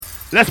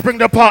Let's bring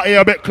the party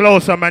a bit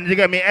closer, man. You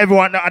get me?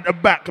 Everyone at the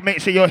back, make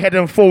sure you're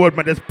heading forward,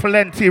 man. There's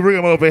plenty of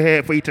room over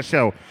here for you to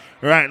show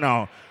right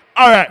now.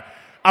 All right.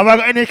 Have I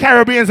got any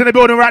Caribbeans in the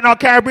building right now?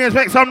 Caribbeans,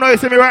 make some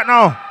noise to me right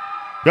now.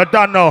 You're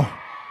done now.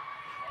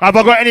 Have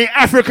I got any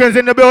Africans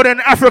in the building?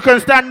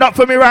 Africans, stand up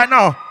for me right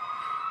now.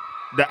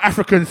 The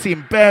Africans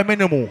seem bare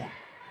minimal.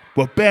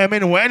 But bare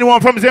minimal.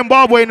 Anyone from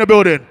Zimbabwe in the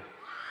building?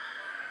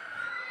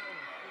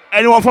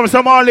 Anyone from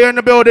Somalia in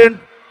the building?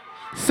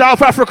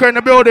 South Africa in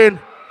the building?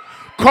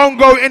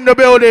 Congo in the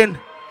building?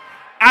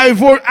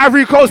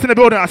 Ivory Coast in the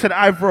building? I said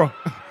Ivory.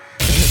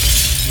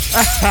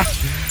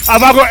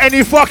 Have I got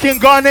any fucking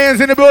Ghanaians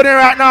in the building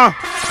right now?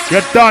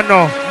 You're done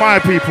now, my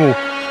people.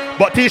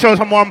 But t-shirts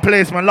from one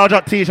place, man. Large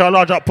up t-shirt,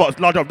 large up pots,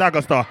 large up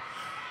dagger star.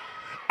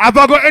 Have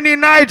I got any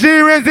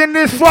Nigerians in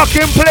this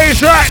fucking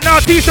place right now?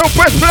 T-shirt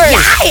press play.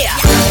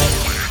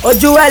 What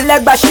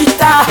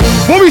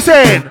we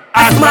saying?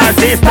 Ask my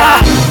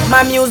sister.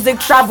 My music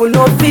travel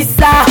no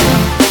visa.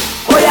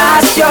 Oh yeah,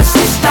 ask your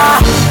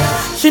sister.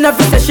 She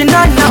never say she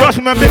not know. Trust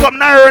me, pick up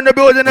Naira in the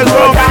building as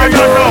well. You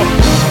don't know.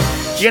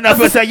 You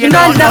never say you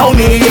don't know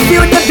me. If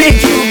you the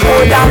big, you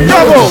go down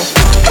low.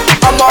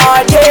 I'm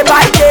all day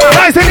by day.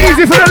 Nice and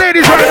easy for the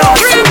ladies right now.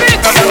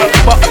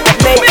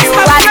 Make you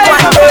like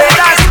one day.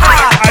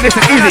 And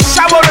listen, easy.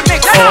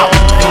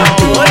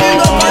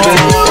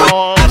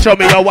 Show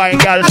me your wine,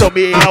 girl. Show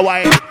me your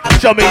wine.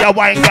 Show me your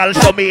wine, girl.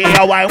 Show me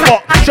your wine.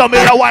 What? Show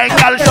me your wine,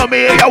 girl. Show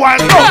me your wine.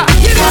 Go.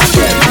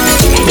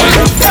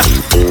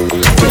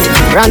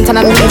 Run to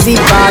the music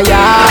fire.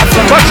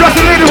 But trust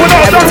the ladies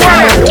without don't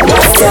worry.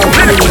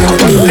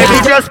 Baby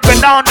just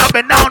bend down, up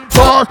and down,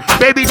 pause.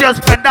 Baby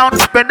just bend down,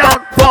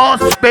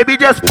 pause. Baby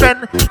just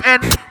bend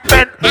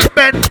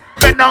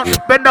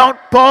down,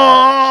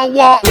 pause.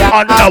 Walk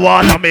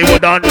underwater, me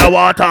wood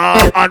underwater.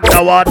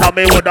 Underwater,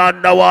 me wood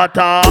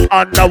underwater.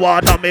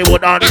 Underwater, me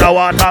wood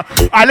underwater.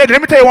 Alright, lady,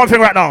 let me tell you one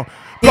thing right now.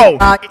 Go.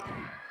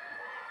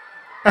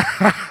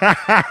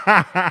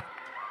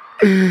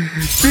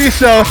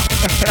 Tisha.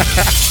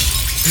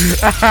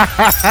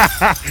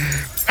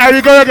 There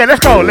you go again.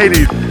 Let's go,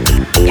 ladies.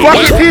 Fuck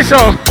it,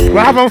 Tisha.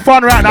 We're having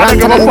fun right now. I don't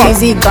give a fuck.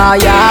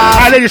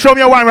 Alright, ladies, show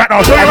me your wine right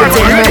now. Show me your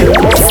wine.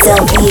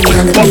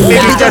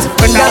 Baby, just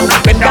bend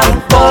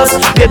down, pause.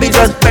 Baby,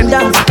 just bend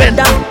down,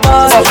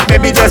 pause.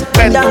 Baby, just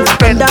bend down,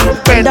 pause.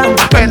 Baby,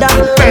 just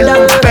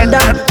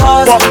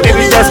pause.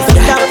 Baby, just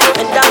bend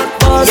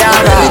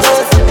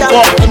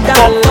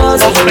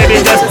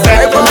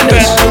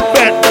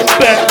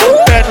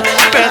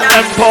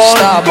and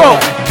pause. Go.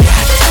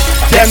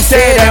 Them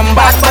say them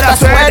bad, but I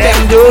swear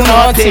them do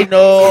nothing,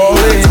 no.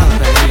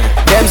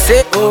 Them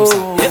say, oh,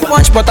 it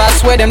much, but I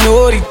swear them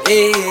know it.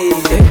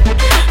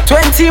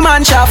 20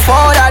 man shall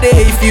fall that day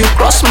if you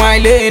cross my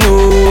lane,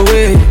 oh.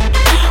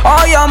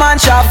 All your man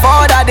shall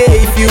fall that day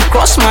if you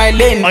cross my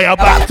lane. Oh, you're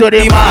back to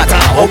the matter,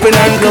 open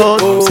and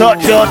close,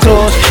 touch your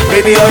toes.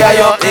 Baby, oh yeah,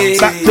 yo,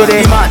 back to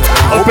the matter,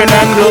 open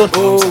and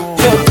close.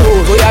 Your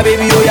toes, oh yeah,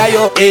 baby, oh yeah,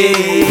 yo,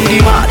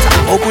 the matter,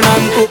 open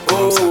and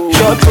close.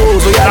 Your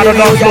toes, oh yeah, the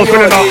dance floor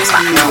filling up.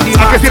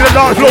 I can see the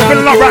dance floor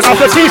filling up right now.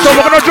 So T-so,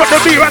 we're gonna drop the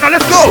beat right now.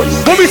 Let's go.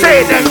 What we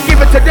saying then? Give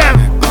it to them.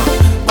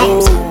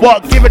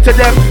 What? Give it to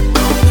them.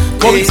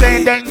 What we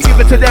saying then? Give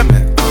it to them.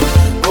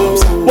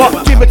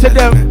 What? Give it to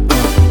them.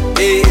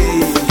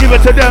 Give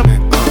it to them.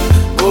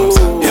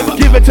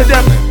 Give it to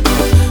them.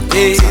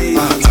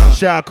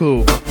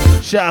 Shaku,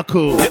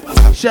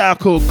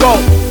 go.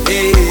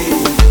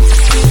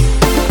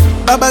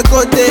 Baba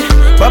Kote, yeah.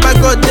 Baba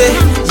Kote,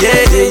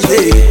 yeah.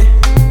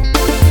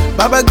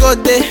 Baba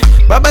Kote, yeah.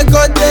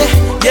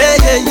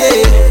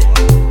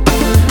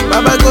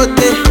 Baba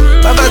Kote.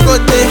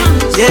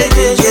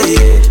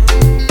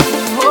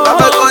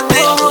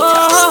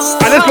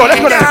 Let's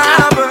go then.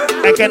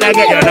 And can I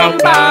get your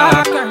number?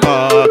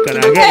 Oh, can I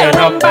get your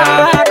number?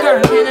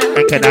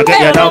 And can I get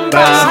your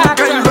number?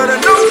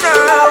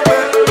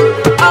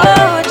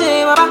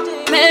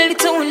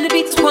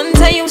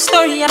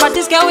 Story about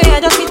this guy where I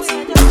just fit.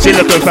 She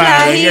looking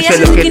fine, yes, she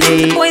looking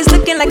neat. Boys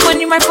looking like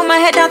money right from my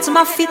head down to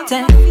my feet.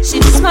 She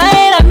just smile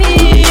at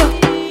me.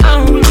 I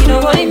don't really know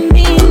what it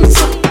means.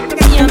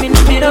 See, I'm in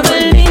the middle of a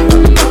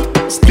limbo.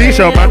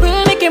 T-shirt, man.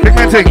 Big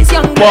man thing.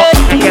 What?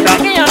 And can I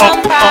get your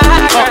number?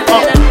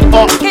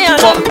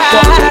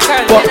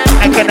 What?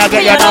 And can I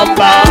get your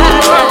number?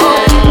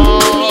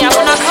 I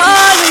wanna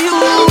call you.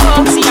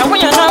 See, I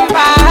want your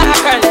number.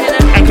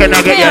 Can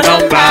I get your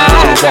number?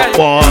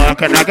 What?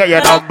 Can I get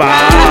your number?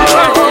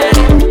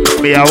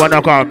 Me, I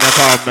wanna come.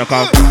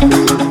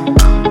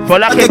 For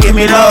lucky, give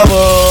me love.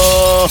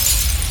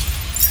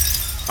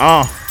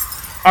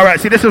 Alright,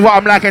 see, this is what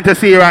I'm liking to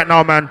see right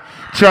now, man.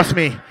 Trust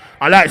me.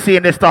 I like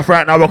seeing this stuff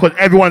right now because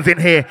everyone's in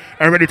here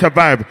and ready to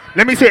vibe.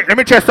 Let me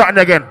test something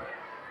again.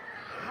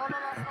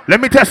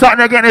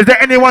 Is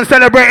there anyone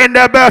celebrating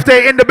their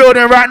birthday in the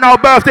building right now?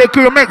 Birthday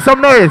crew, make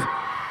some noise.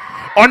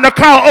 On the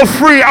count of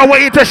 3, I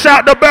want you to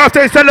shout the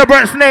birthday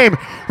celebrant's name.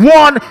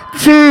 1,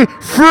 2,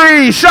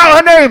 3. Shout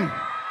her name.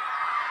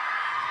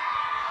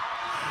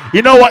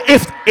 You know what?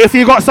 If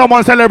you got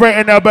someone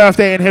celebrating their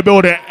birthday in here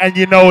building and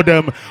you know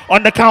them,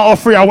 on the count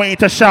of 3, I want you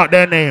to shout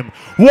their name.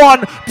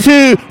 1,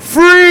 2,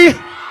 3.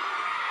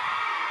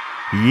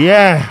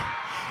 Yeah.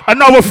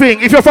 Another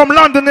thing, if you're from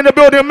London in the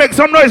building, make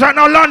some noise right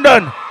now,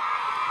 London.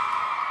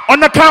 On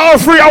the count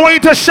of 3, I want you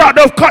to shout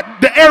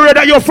the area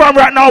that you're from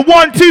right now.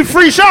 1, 2,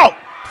 3, shout.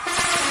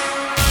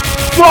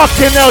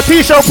 Fucking hell,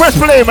 T-shirt, press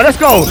play, man. Let's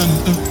go.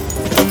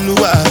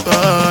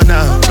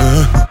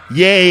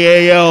 Yeah,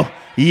 yo.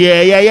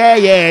 Yeah.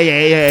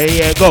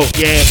 Go,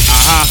 yeah.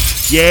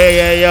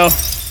 Yeah, yo.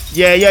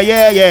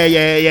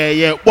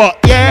 Yeah. What?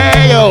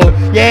 Yeah, yo.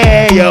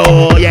 Yeah.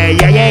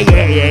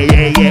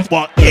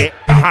 What? Yeah.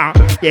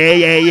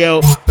 Yeah,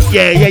 yo.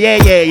 Yeah.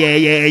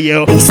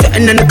 He's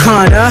sitting in the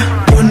corner.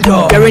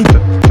 They're in.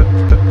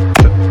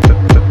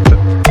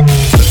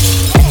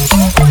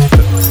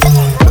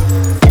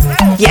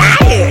 Yeah.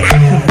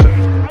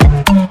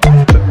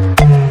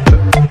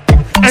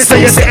 And so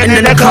you're sitting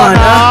in the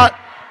corner.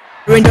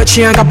 We're in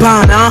Dolce &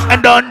 Gabbana.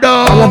 And don't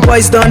Our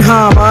boys done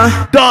hammer.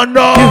 Don't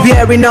know. You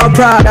wearing no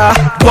Prada.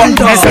 And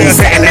so you're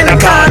sitting in the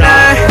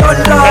corner. We're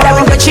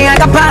in Dolce &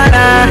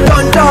 Gabbana.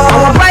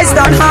 Our boys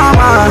done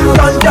hammer. You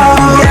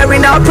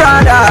wearing no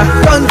Prada.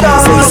 So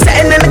you're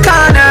sitting in the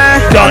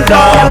corner. Don't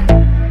know.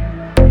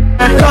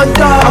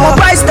 Our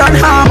boys done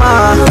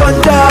hammer.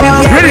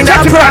 Really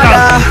check it right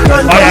now.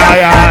 Oh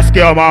yeah, ask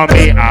your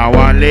mommy, I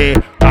want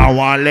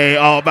lay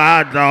all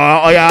bad.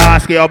 Oh yeah,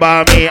 ask your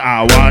mommy,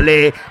 I want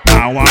lay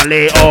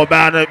all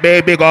bad.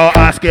 Baby, go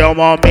ask your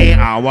mommy,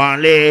 I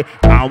want lay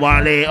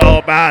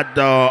all bad.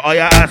 Oh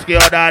yeah, ask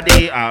your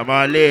daddy, I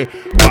want lay.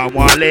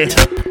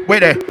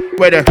 Wait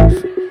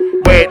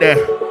there.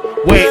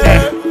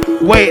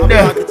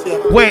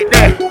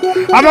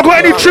 I'm gonna go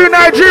any true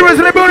Nigerians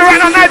in the building right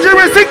now.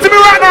 Nigerians, sing to me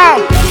right now.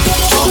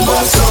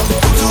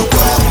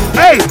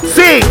 Hey,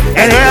 sing.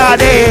 And here are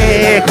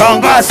they,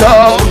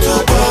 Congaso.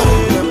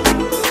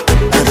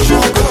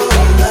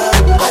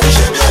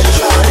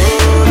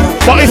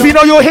 But if you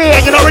know you're here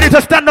and you're not ready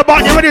to stand up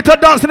and you're ready to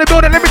dance in the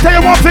building, let me tell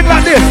you one thing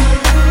like this.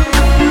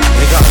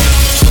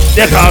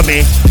 They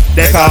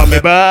call me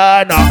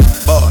Burner.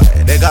 Boy,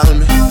 they call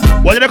me.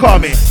 What do they call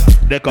me?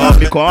 They call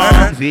me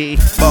Kwanzi.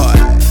 Boy,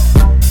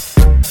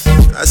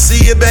 I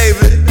see you,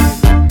 baby.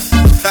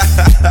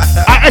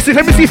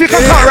 Let me see if you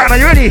can count right now.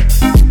 You ready?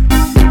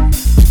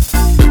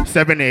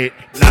 7, 8,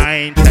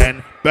 9,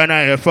 10.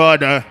 Burner here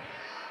further.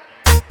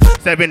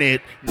 7,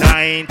 8,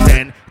 9,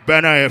 10.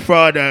 Burner here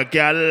further.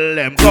 Gal,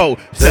 them go.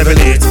 7,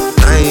 8, 9,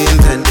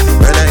 10.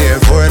 Burner here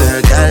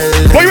further.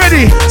 Gal. Are you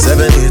ready?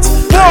 7, 8,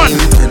 1,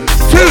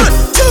 2,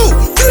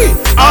 3.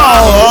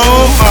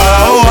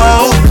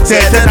 Oh. Say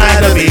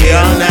tonight will be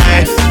all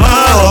night.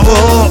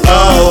 Oh.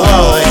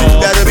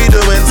 Gotta be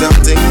doing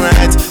something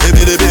right.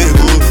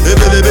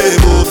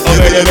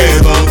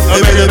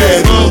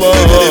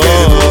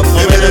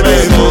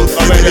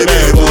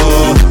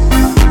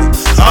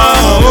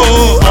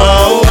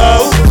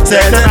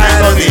 Say tonight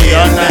will be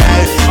all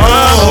night.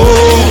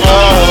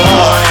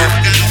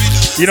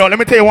 You know, let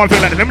me tell you one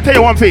thing.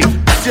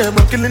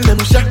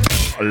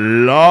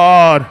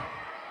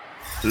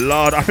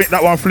 Lord, I think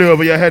that one flew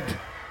over your head.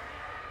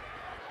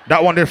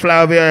 That one did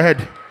fly over your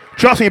head.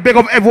 Trust me, big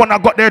up everyone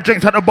that got their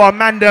drinks at the bar.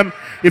 Man them,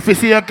 if you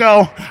see a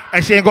girl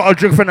and she ain't got a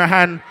drink in her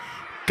hand,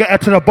 get her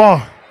to the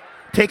bar.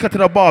 Take her to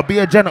the bar. Be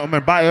a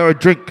gentleman. Buy her a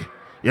drink.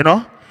 You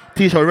know?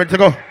 T-shirt, ready to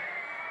go?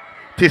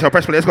 T-shirt,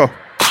 press play, let's go.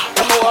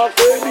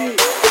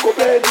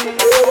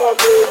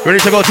 Ready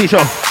to go,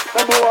 T-shirt?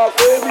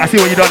 I see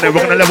what you done there.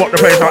 We're going to level up the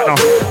place right now.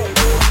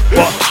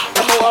 What?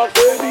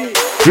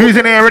 Who's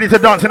in here ready to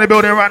dance in the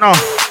building right now?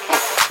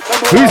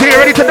 Who's here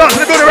ready to dance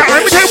in the building right now?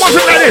 Let me tell you one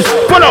thing like this.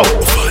 Follow.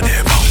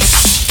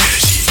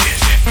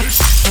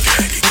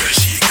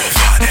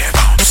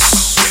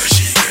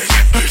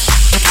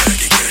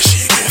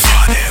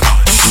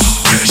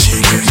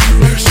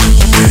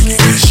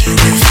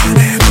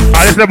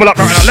 Alright, let's level up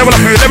right now. Level up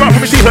for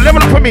me, Steve.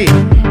 Level up for me.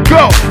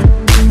 Go.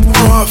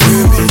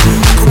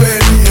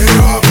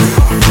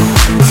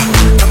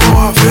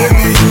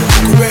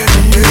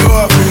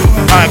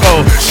 Alright,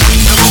 go.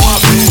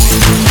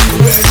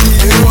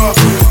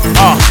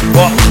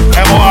 What?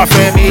 What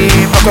for me?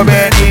 What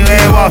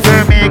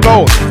for me? Go.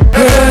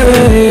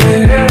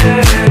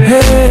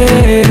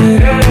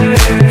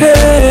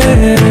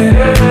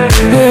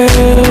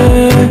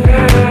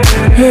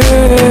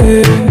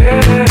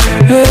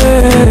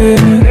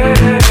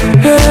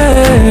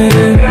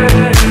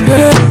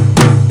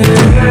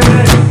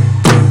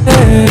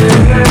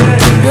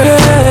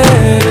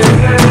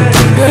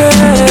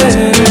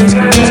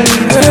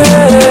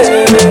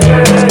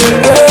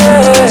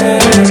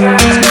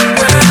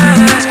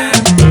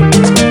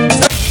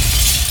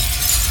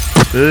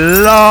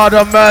 Lord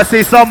of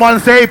mercy, someone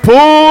say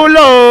Polo.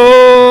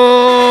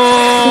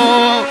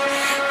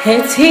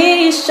 Hey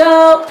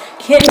T-shirt,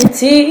 can you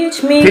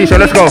teach me? T-shirt,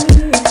 let's go.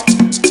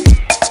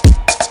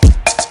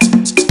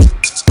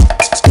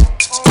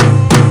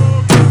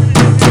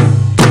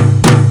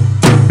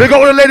 Big up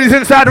all the ladies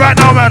inside right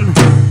now, man.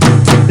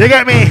 You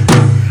get me?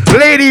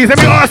 Ladies, let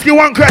me ask you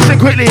one question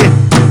quickly.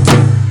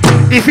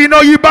 If you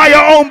know you buy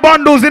your own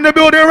bundles in the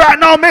building right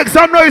now, make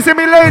some noise to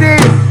me, lady.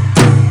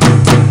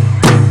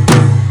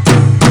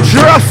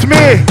 Trust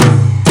me.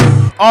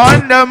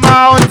 On the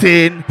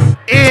mountain,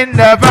 in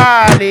the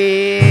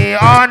valley,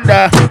 on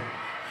the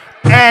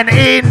and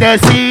in the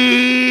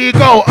sea.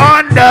 Go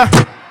on the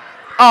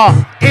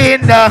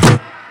in the.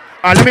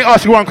 Let me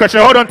ask you one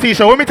question. Hold on,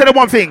 Tisha. Let me tell you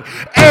one thing.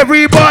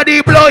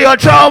 Everybody blow your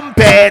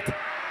trumpet.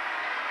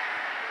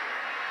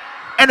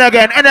 And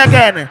again, and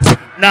again.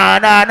 Na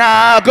na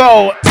na,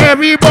 go.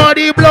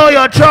 Everybody blow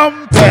your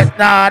trumpet.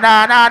 Na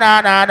na na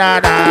na na na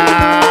na.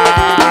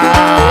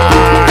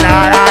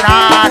 Na na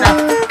na na.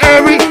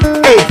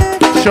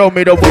 Show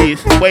me the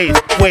waist,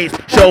 waist, waist.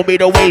 Show me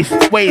the waist,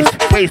 waist,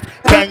 waist.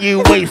 Can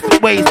you waist,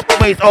 waist,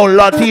 waist? Oh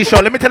Lord,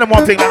 T-shirt. Let me tell them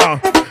one thing now.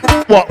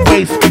 What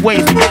waist,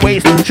 waist,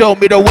 waist? Show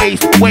me the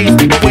waist, waist,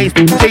 waist.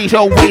 Change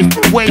your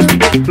waist, waist.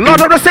 Lord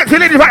of the sexy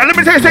ladies, right? Let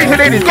me tell you, sexy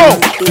ladies, go.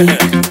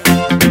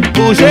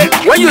 Bullshit.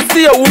 When you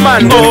see a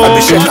woman at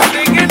the shaker,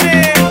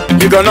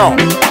 you don't know.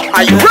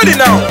 Are you ready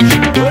now?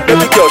 Let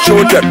me go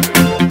show them.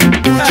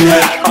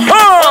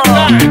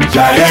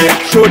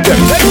 Show them.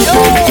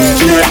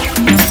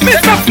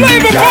 Mr.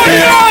 Flavor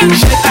Party.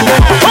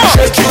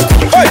 Shake it.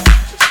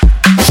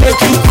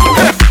 Shake it.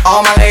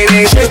 All my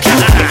ladies, shake it.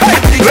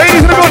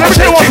 Ladies in the room, let me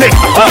tell you one thing.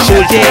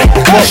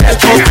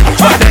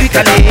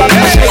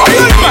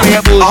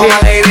 All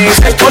my ladies,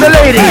 all the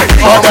ladies,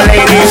 all the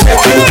ladies.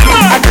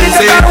 I think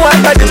about what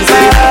I do.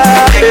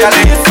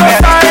 It's so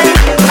fine.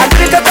 I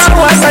think about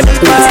what I do.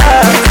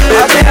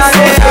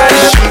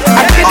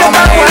 I think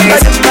about what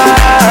I do.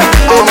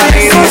 Oh my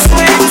ladies, so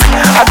sweet.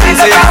 I think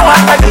about what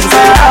I do.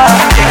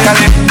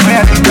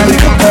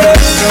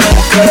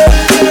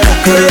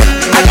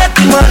 I got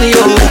the money,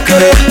 oh,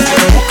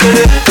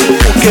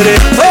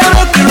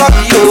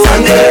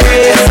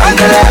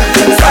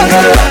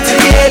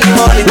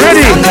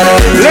 ready?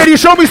 Lady,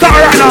 show me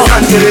something right now.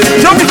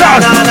 Show me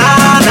something.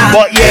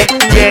 But yeah.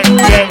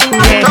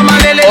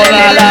 Oh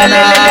la la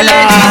la la.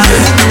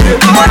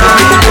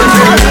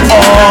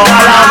 Oh,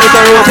 allow me to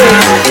rotate.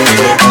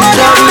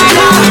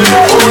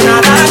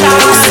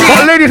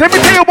 But ladies, let me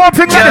tell you one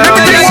thing. Let me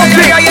tell you one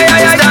thing.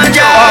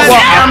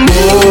 I'm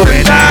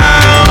moving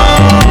down.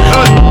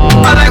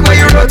 I like when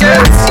you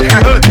rotate.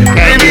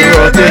 Can you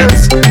rotate?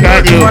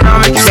 Can you?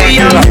 See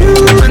I'm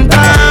moving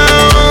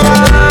down.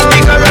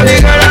 Because I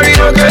think I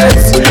relocate.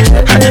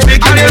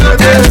 Make you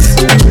relocate.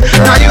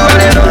 Now you are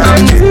the one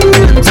I'm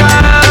moving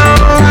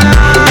down.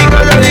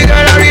 Because I think I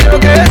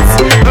relocate.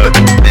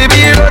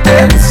 Baby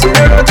rotate.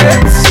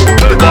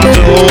 I'm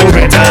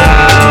moving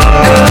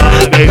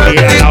down. Baby,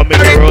 allow me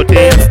to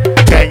rotate.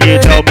 Can you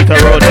tell me to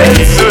rotate?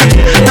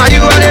 Now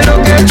you are the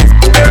rotate.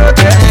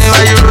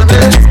 Why you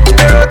rotate?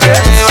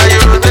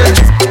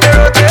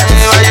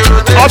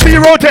 After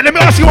you rotate, let me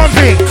ask you one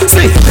thing.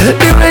 See,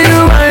 the way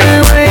you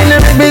whine,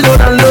 let me go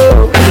down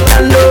low,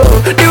 down low.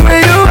 The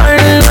way you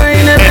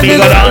whine, let me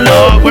go down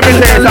low. Let me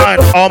say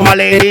something. All my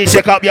ladies,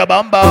 shake up your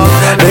bum bum.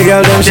 Big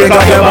girl, them shake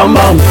up your bum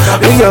bum.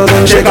 Big girl,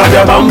 them shake up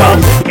your bum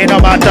bum. It no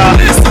matter.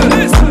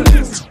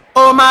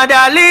 Oh my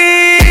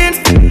darling,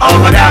 oh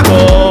my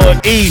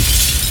darling.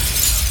 Ease.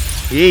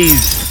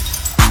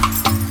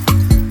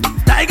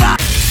 Tiger.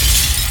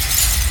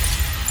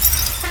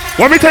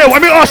 Let me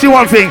ask you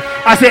one thing.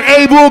 I said,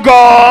 able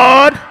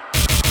God,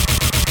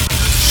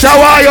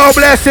 shower your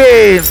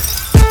blessings.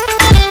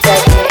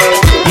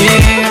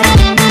 Yeah,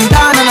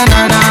 na.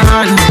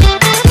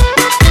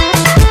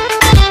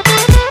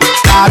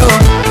 Claro.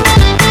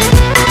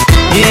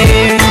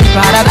 Yeah,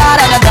 da.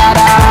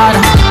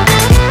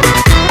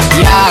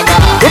 Yaga.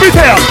 Let me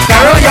tell you.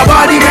 Caro, your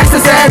body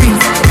necessary.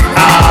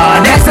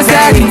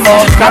 Necessary.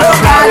 Caro,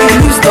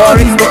 new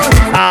story.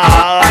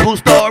 Whose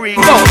story?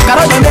 Go.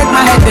 Caro, they make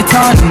my head the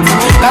turn.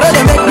 Caro,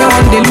 they make me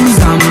want to lose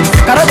them.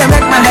 Caro, they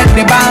make my head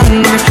the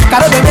bang.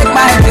 Caro, they make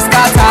my head the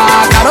scatter.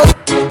 Caro,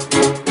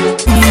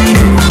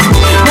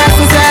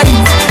 necessary.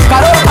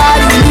 Caro,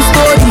 new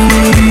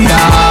story.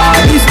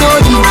 New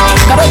story.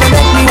 Caro, they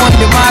make me want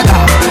the maga.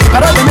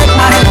 Caro, they make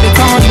my head the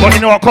turn. But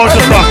you know what culture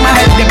stuff?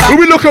 Who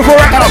we looking for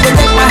right now? Caro, they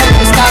make my head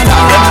the scatter.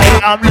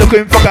 Hey, I'm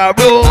looking for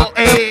Caro.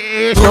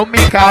 Hey, show me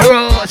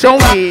Caro. Show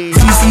me.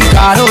 CC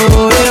Caro,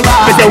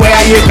 I say, where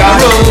are you,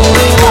 Caro?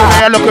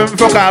 I'm looking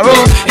for Caro.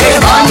 So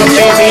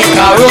baby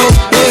Caro.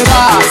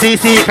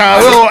 CC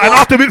Caro. And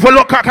after we for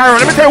look at Caro,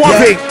 let me tell you one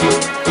thing.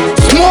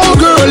 Small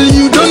girl,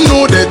 you don't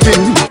know the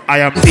thing. I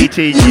am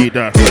teaching you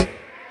the.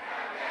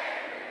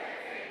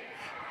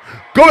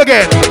 Go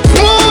again.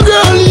 Small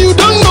girl, you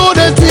don't know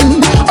the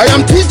thing. I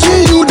am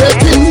teaching you the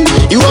thing.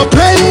 You are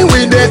playing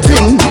with the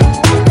thing.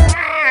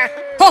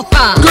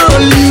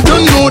 Girl, you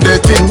don't know the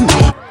thing.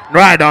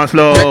 Right down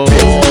slow.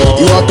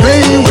 You are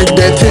playing with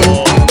the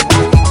thing.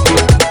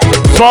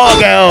 Small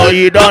girl,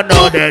 you don't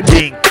know the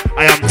thing.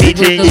 I am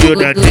teaching you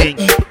the thing.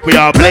 We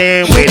are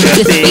playing with the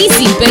It's thing.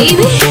 easy,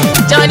 baby.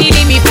 Johnny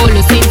leave me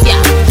follow Cynthia,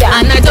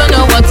 and I don't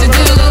know what to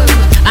do.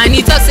 And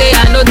he talk say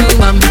I no do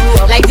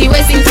like the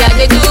way Cynthia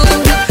they do.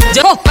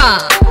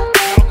 Jehovah,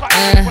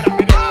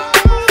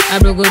 I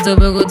broke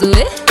to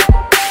it.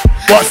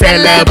 What's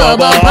that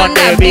bubble on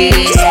the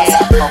beat?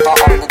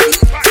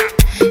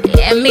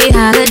 Give me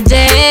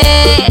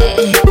holiday.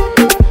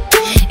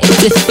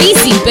 It's a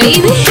feasty,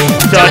 baby.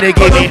 Johnny,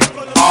 give me.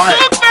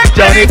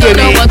 Johnny, give me.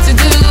 Don't know what to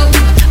do.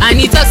 I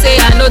need to say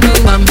I know do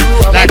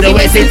Like the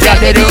way Cynthia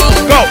they do.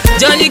 Go.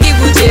 Johnny give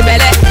Uche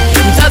belle.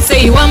 He talk say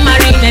he want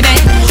marry nene.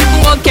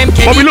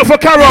 But we look for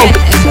Carol.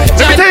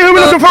 Let me tell you who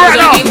we're looking for right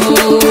now.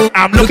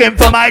 I'm looking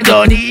for my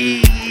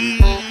Johnny.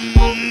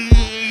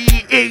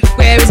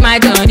 Where is my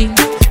Johnny?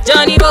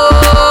 Johnny boy.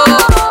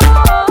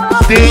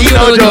 Do you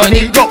know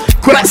Johnny? Go.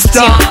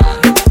 Question.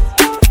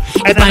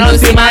 And I don't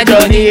see my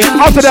Johnny.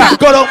 After that,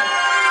 go up.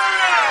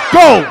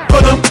 Go. Go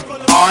up.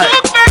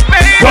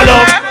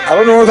 I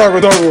don't know what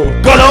I'm talking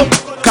about. Go up.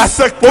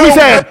 What we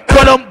say? Go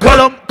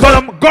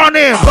on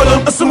in.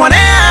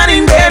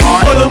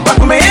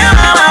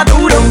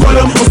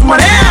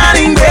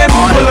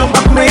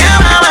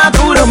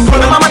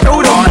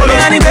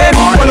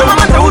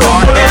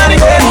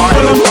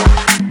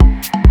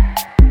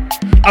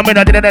 I'm in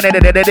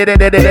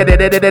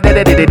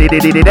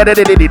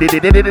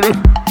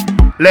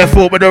left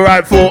foot with the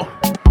right foot,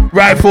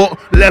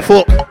 left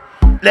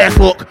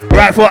hook,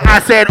 right foot. I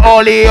said,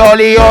 Ollie,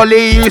 Ollie,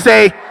 Ollie. You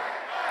say,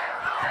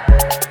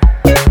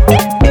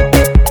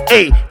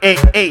 hey.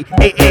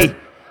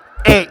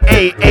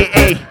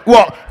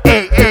 What?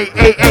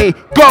 Hey.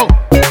 Go.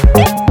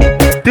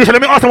 Tisha,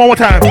 let me ask him one more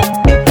time.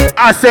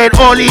 I said,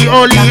 Ollie,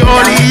 Ollie,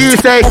 Ollie. You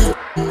say,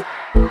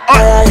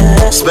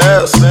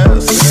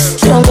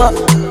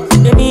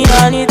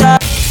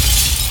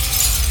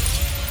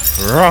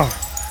 Raw.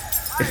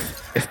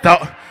 It's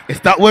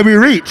that where we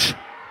reach.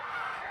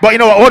 But you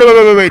know what?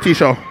 Wait,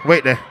 Tisha.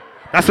 Wait there.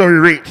 That's where we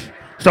reach.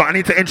 So I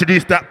need to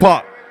introduce that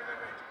part.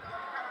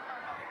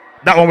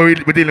 That one we're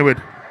dealing with.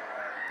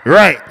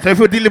 Right. So if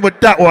we're dealing with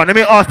that one, let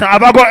me ask now,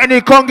 have I got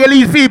any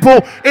Congolese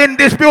people in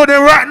this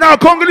building right now?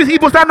 Congolese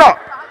people, stand up.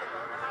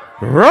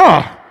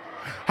 Raw.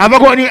 Have I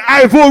got any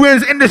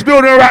Ivorians in this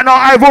building right now?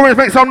 Ivorians,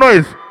 make some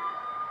noise.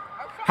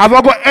 Have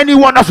I got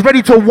anyone that's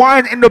ready to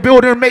whine in the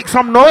building and make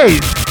some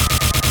noise?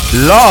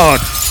 Lord.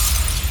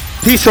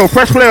 T-Show,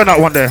 press play on that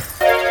one there.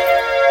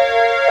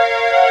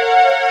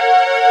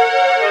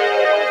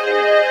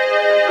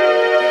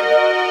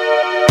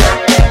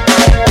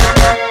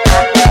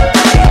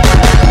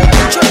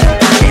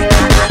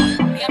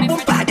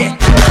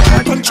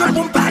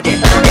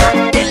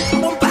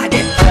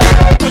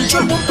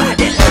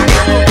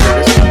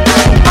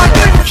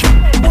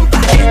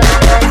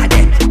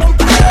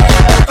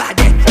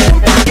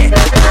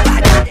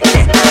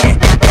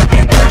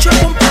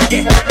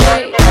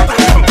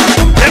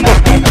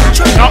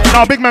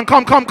 Now, big man,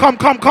 come,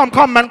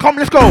 man, come,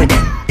 let's go.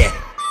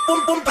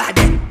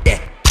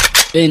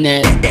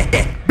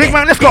 Big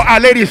man, let's go.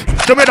 Ladies,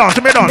 show me down.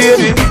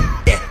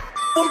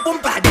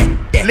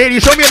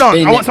 Ladies, show me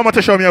down. I want someone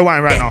to show me a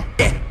wine right now.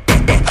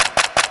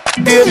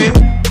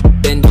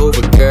 Bend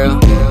over, girl.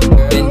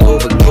 Bend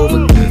over,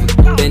 girl.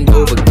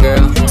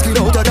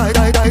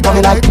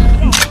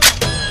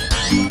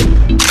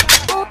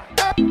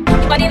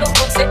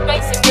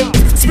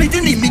 Split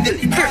in the middle.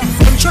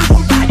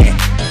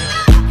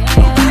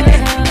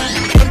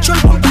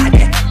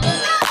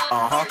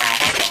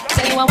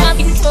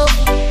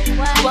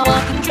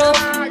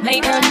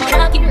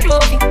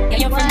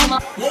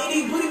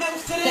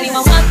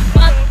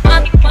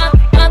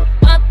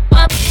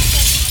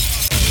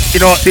 You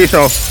know what,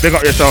 T-Show, big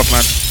up yourself,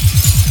 man.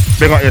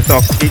 Big up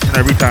yourself each and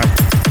every time.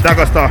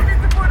 Dagger Star.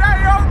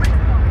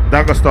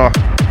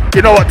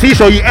 You know what,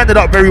 T-Show, you ended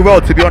up very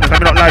well, to be honest.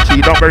 Let me not lie to you.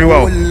 You done very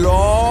well.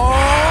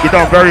 You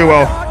done very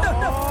well.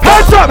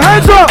 Hands up!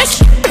 Let's go!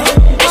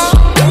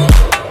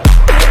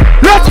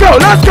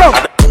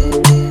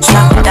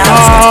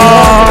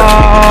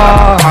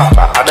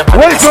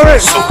 Wait for it!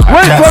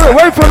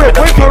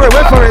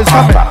 It's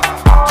coming.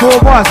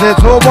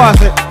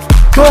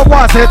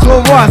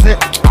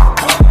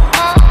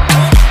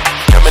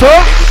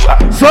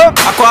 So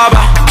Aquaba,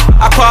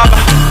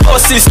 oh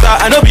sister,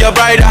 I know be a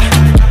brider.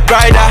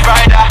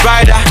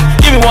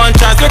 Give me one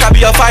chance, make I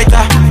be a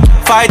fighter,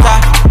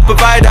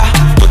 provider.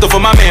 Photo for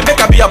my man,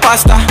 make I be a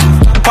pasta.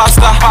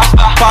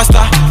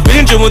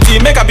 Willing Jumuti,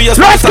 make I be a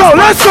let's go.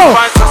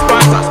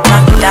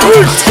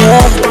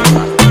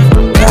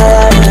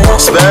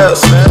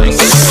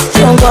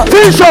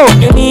 T-Show.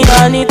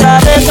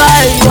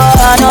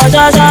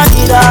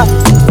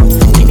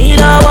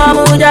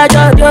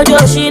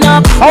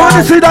 I want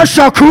to see that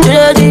Shaku.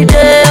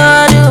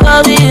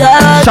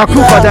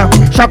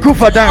 Shaku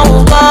for them.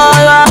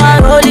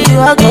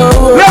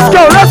 Let's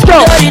go.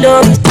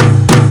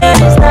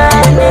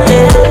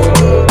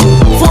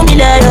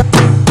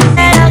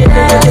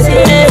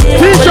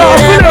 T-Show, I'm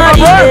feeling my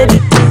boy.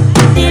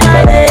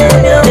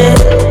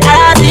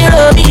 Let's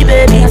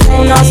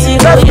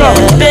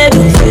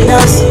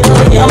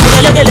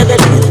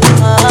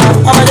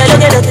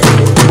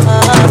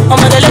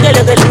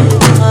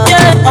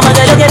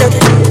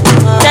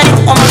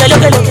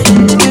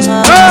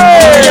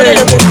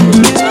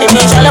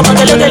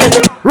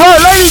Right,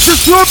 ladies,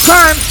 it's group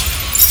time.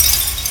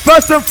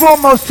 First and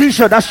foremost,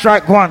 T-Shirt, that's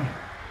strike one.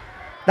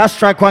 That's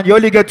strike one. You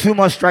only get 2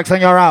 more strikes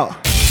and you're out.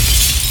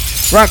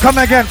 Right, come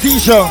again,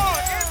 T-Show.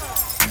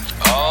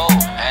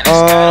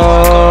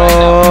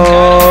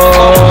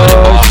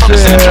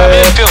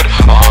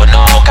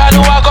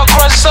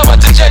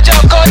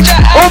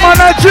 Oh my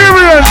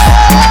Nigerians,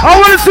 I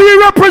want to see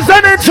you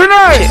representing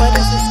tonight.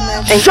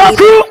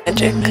 Shaku.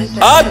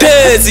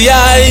 Updates,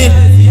 yeah.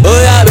 Oh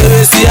yeah,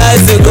 baby, see how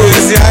it's a go.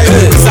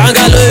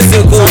 Sangalo is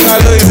a go.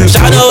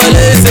 Shano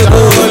is a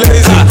go.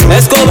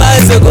 Escobar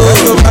is a go.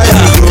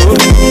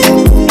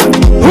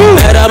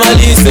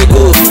 Meramali is a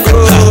go.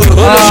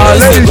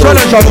 Ladies, show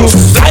them Shaku.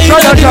 Show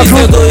them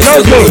Shaku.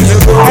 Let's go.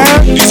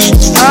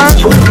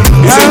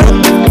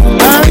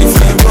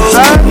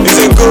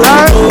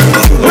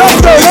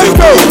 Let's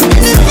go.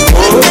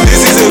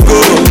 This is a go.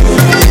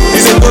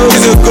 It's a go.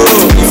 It's a go.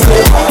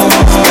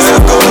 It's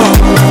a go.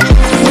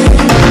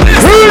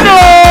 Who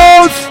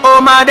knows? Oh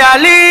my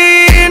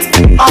darling,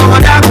 oh my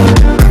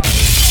darling.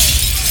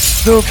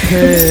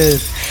 Stupid.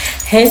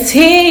 Hey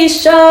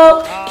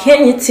T-Show, can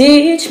you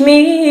teach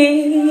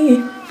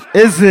me?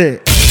 Is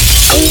it?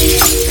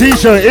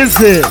 T-Show, is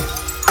it?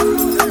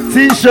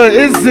 T-Show,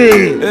 is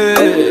it?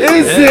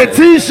 Is it?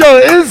 T-Show,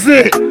 is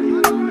it?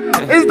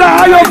 Is that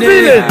how you're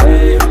feeling?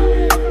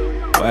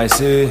 Why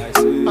say?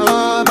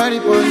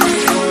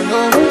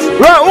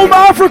 Right, all my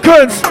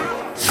Africans,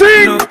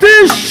 sing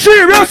this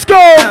shit, let's go!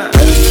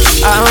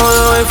 I don't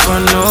wanna wait for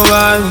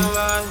nobody.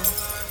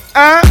 I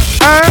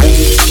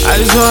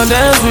just wanna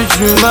dance with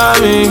you,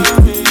 mommy.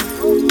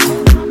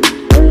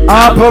 I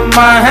put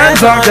my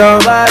hands on your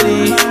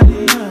body.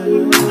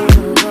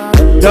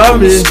 Don't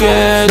be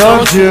scared,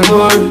 don't you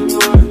worry.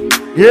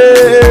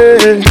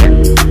 Yeah.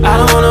 I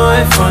don't wanna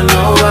wait for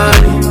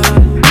nobody.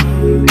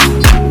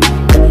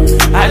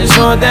 I just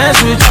wanna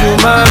dance with you,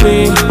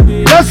 mommy.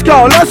 Let's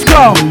go, let's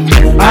go.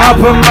 I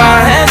put my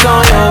hands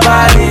on your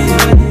body.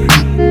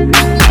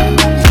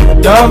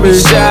 Don't be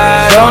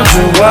shy, don't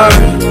you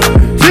worry.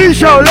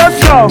 T-Show, let's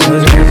go.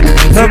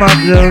 Too much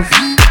juice.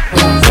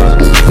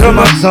 Too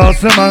much sauce,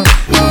 too much.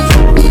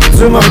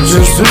 Too much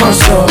juice, too much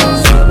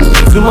sauce.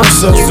 Too much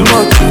sauce, too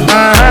much juice.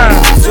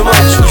 Too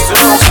much juice, too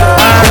much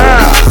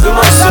sauce. Too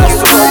much sauce,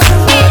 too much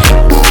juice.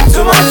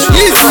 Too much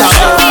juice, too much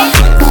sauce.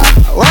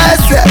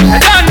 What's that? I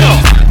don't know.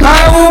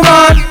 My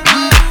woman,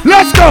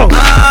 Let's go.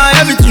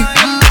 everything.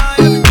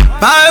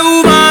 My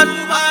woman,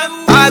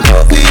 I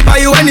go feed buy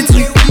you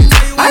anything.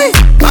 My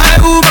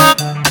woman,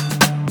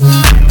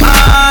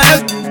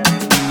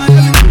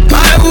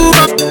 my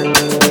woman,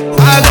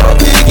 I go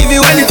feed give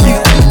you anything.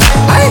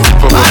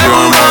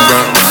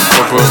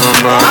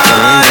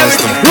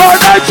 Lord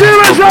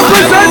Nigerians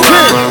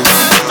representing.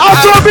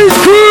 Afrobeat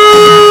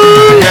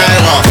crew.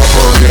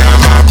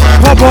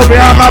 Pop up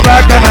behind my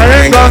back and I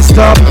ain't gonna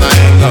stop.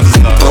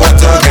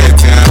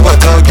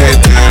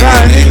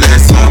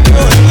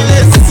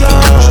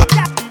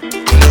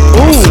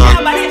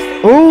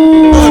 Ooh.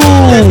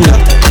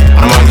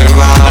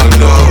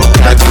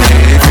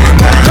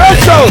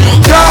 Let's go.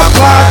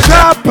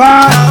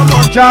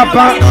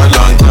 Japa.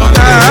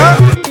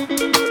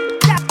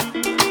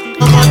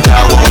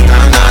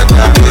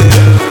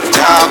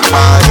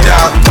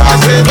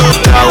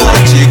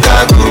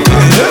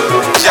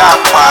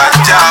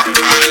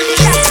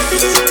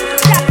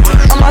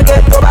 I'ma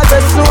get to back to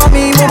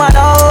me, woman,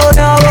 no.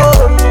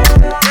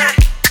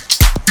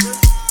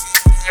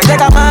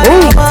 Take a man,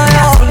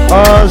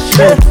 Oh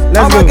shit.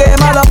 Let's go. I'ma get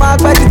my love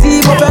back to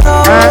team, open up,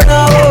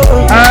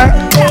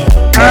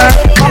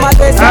 I'ma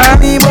get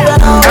me,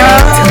 open up,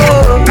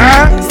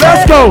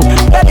 Let's go.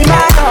 baby,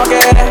 man, don't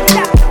get it.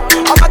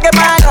 I'ma get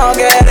my dog,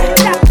 get it.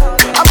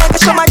 I'ma get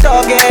show my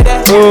dog, get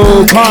it.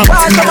 Oh, come.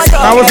 Why show my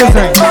dog, Now what's the get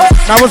thing? it?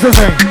 Now what's the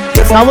thing?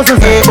 Now what's the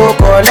thing? Oh,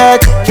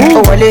 collect,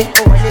 oh, wale,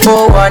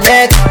 oh, one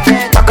neck,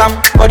 pakam,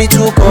 body to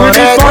We need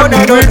correct. Oh, money,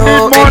 no, we no,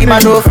 need baby, man,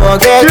 money. don't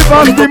forget. Give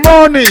us the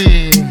money.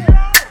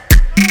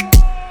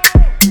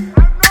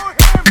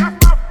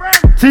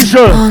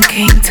 T-shirt.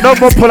 No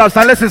more pull-ups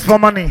unless it's for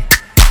money.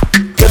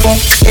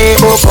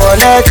 Oh,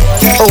 collect,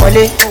 oh,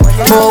 wale,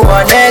 oh,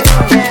 one neck,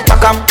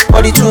 pakam,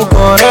 body to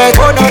correct.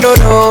 Oh,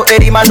 no,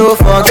 baby, man, don't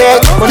forget.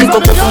 Money go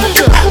pay for.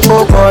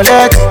 Oh,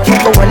 collect,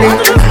 oh, wale,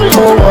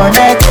 oh, one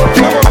neck,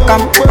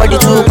 pakam, body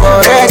to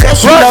correct.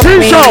 She Right, love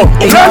me, T-Show,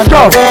 let's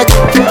go.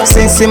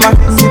 Sensima,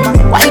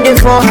 why they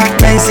for her?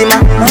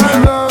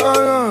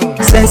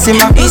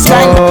 Sensima, this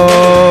time,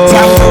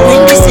 I'm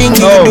doing this thing,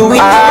 you do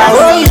it.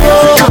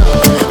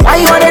 Why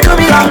you wanna do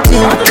me wrong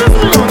thing?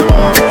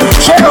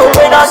 She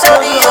open us on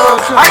me,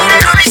 why you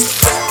wanna do me?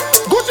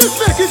 Gucci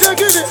snake,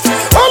 give it.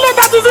 All of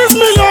that is 6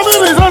 million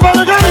babies over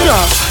the Gambia.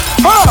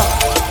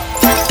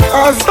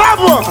 Stop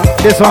one.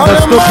 This one's a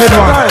stupid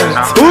one.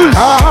 Ooh.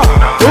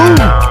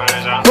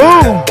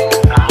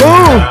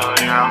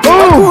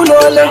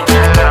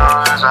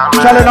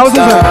 Charlie, now what's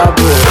this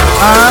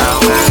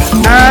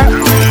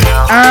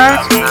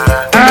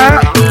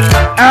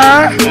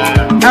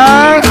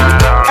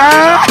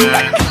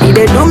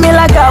They do me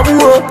like a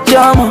woo,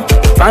 jama.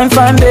 Fine,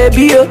 fine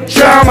baby, yo.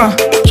 Drama.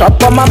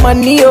 Chop on my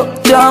money, yo.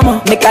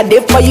 Drama. Make a day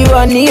for you,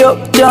 honey, yo.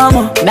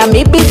 Drama. Now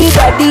me be the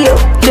daddy, yo.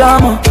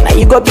 Drama. Now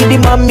you go be the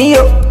mommy,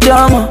 yo.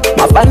 Drama.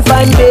 My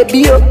fine baby,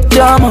 yo.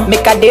 Drama.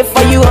 Make a day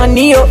for you,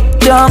 honey, yo.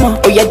 Drama.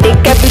 Oh, you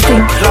take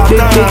everything.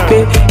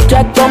 Big.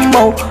 Jack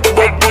Bumbo.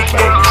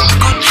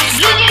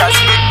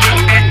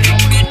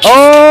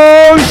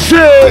 Oh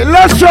shit,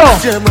 let's go.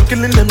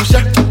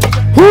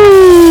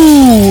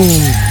 Woo.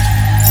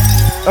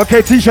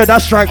 Okay, T-shirt,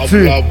 that's strike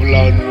 2.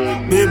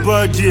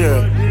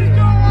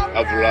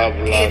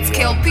 It's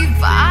Kelpie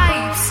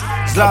vibes.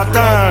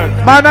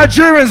 Zlatan. My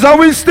Nigerians, are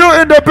we still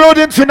in the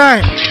building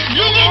tonight?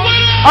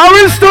 Are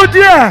we still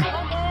there?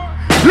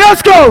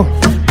 Let's go.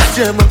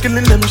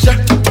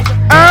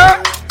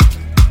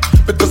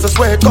 Because I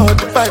swear God,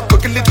 the fight, we're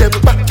killing them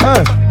back.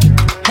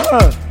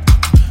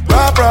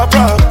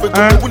 We're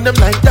doing them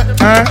like that.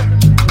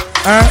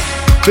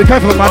 Be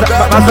careful,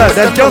 myself.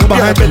 There's girls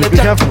behind you. Be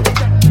careful.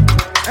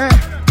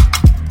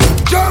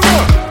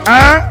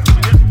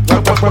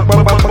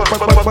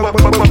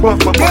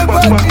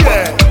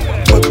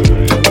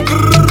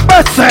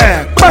 Mercy.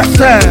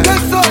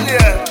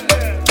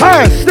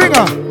 Hey,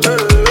 Stinger.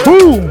 Who?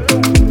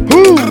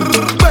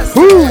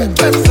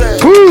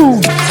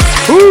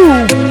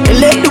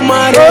 Let the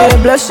man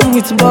bless you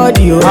with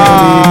body, oh.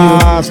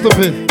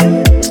 Stupid.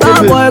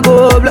 Star boy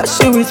go bless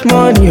you with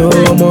money, oh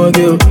my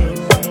girl.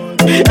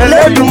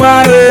 Let the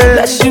man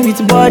bless you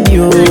with body,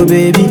 oh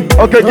baby.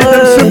 Okay, give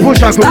them simple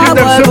shaku. Give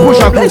them simple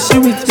shaku.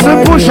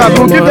 Simple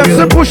shaku. Give them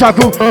simple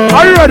shaku.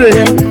 Are you ready?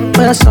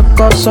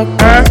 Sucker,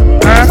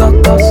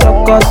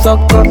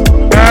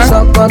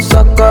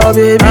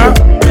 baby.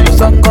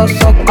 Sucker.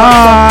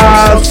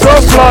 So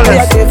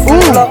flawless.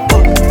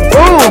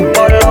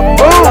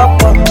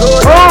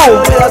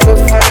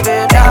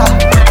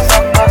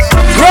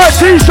 Right,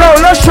 T-show,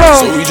 let's show.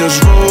 So we just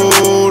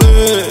rolled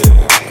it.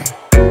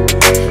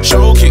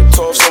 Show kicked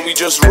off, so we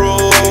just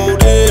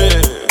rolled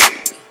it.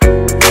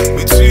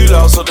 We too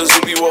loud, so this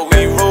will be what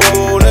we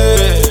rolled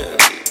it.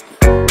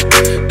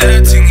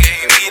 That thing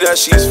ain't me that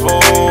she's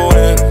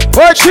folding.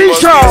 Right,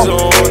 T-show.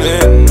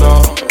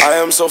 No, I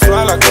am so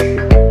fly like a.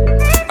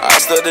 I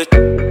studied.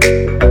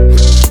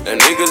 The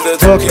niggas that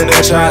talking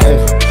and chatting,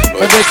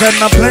 but they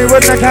cannot play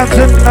with the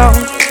captain now.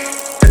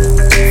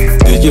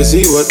 Did you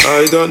see what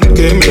I done?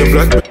 Came in the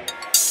black.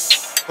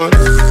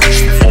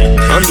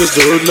 I'm just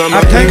a hoodlum.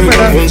 I came with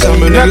my bones.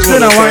 I'm an niggas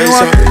wanna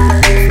face up.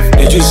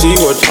 Did you see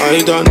what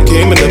I done?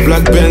 Came in the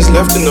black Benz,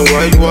 left in the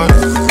white one.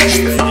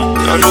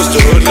 I'm just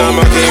a hoodlum.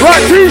 I came.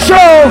 Right,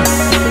 T-show.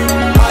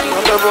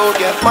 On the road,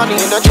 get money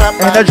in the trap.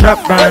 In the trap,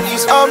 man.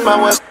 Money's on my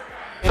west.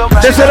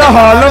 This is the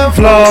Harlem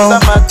flow.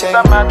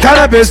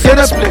 Cannabis in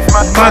a mate.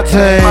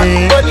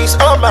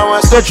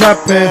 The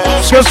trapping,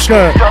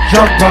 skirt,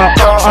 jump up.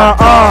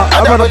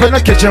 I'm gonna up in the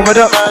kitchen with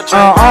it.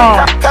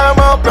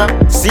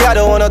 See, I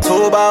don't wanna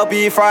talk about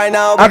beef right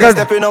now, but they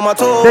stepping on my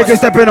toes. They can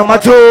step in on my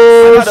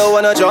toes. I don't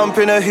wanna jump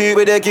in a hoop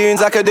with the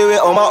goons. I could do it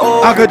on my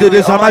own. I could do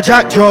this on my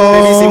Jack Joe.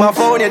 Baby, see my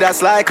phone, yeah,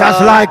 that's like her.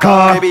 That's like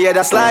her. Baby, yeah,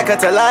 that's like her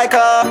to like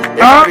her.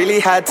 If I really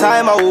had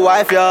time, I would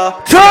wife ya.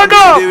 Turn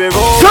up!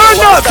 Turn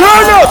up!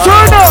 Turn up!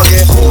 Turn up! If I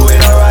get cool in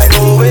a right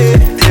away,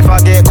 if I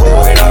get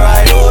cool in a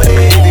right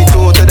away, if you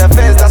go to the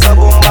fence, that's a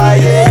boom by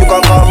yeah. You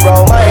can come round my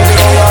way.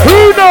 Who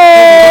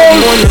knows?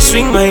 You wanna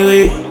swing my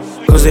way,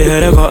 cause they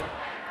heard I got.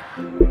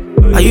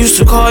 I used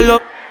to call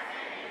up,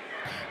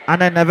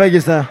 and I never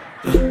used to.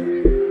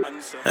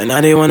 and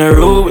now they wanna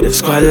roll with the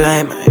squad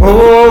line.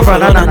 Oh,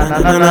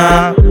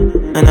 na.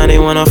 And now they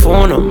wanna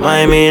phone on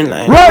my main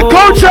line. Right,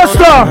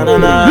 Colchester,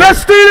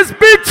 let's do this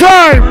big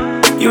time.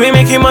 You ain't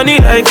making money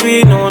like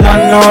we, no.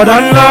 No.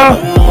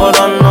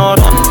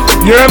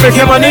 You ain't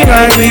making money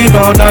like we,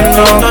 no.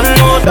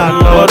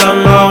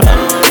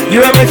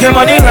 You ain't making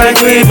money like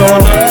we, no.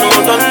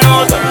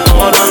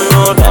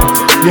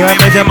 You ain't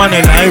making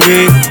money like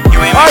we.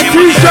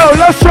 IT show,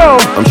 let's show.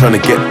 I'm trying to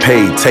get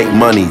paid, take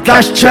money.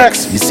 That's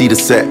checks. You see the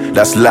set,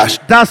 that's Lash.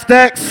 That's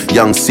Dex.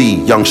 Young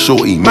C, Young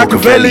Shorty,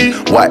 Machiavelli.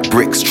 White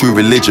bricks, True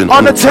Religion.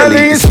 On the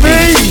telly, it's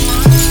me.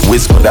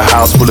 Wiz got the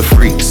house full of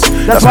freaks.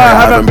 That's why I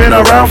haven't been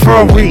around for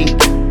a week.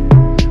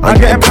 I'm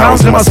getting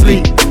pounds in my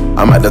sleep.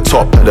 I'm at the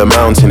top of the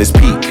mountain, it's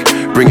peak.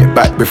 Bring it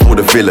back before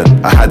the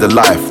villain. I had a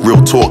life,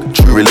 real talk,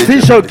 true religion.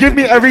 T-Show, give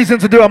me a reason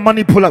to do a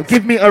money pull-up.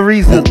 Give me a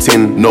reason. Walked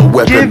in, no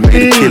weapon,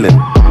 made a killing.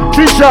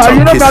 T-Show,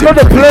 you know me, I know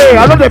they play.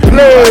 I know they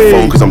play.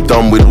 Phone cause I'm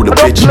done with all the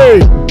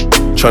bitching.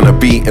 Tryna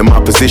be in my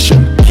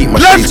position. Keep my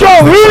Let's shades go,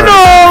 on who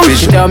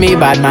knows? You tell me,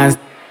 bad man.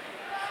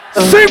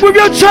 Sing with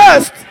your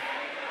chest.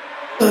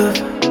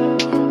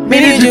 Me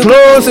need you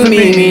close to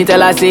me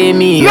till I say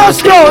me.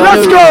 Let's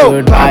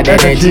go. Bad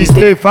energy,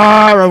 stay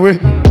far away.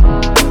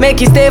 Make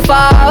you stay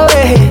far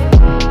away.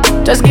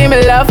 Just give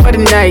me love for the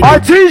night. Our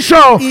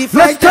T-Show,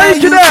 let's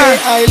take it there.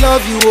 I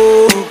love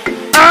you,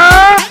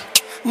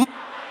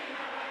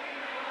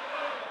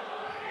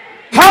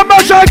 How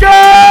much I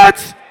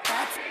get?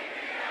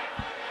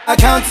 I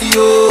count to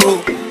you.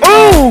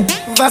 Ooh,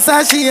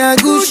 Versace and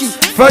Gucci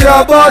for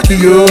your body,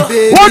 yo.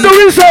 What do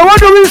we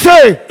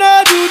say?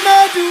 No do.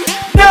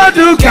 No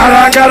do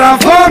gara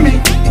for me.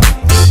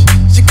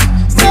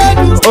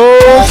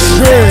 Oh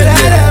shit.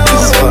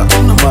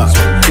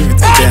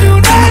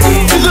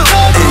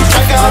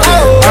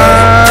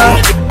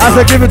 As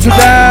I give it to them,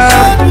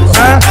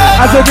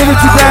 as I give it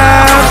to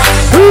them.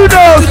 Who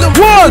knows?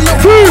 1,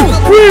 2,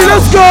 3,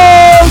 let's go.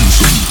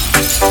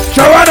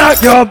 Joanna,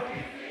 yo.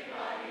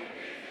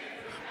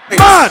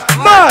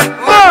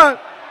 Man.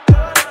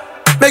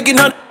 Making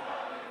her.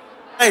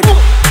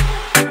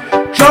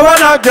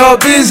 Joanna, your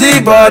busy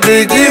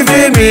body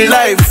giving me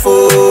life,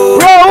 oh.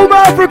 Rome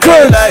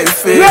Africans,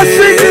 let's sing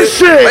this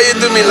shit. How you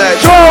do me like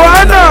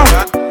Joanna?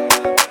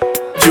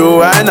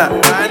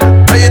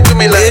 How you do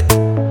me like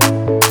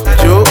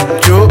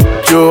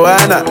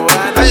Joanna?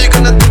 How you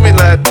gonna do me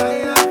like?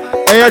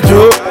 Hey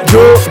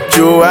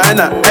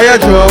Joanna. Hey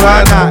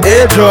Joanna.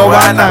 Hey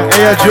Joanna.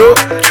 Hey Jo.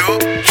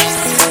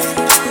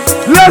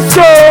 Let's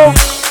go.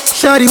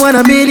 Shawty want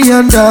 $1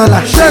 million.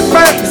 Check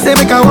back. Say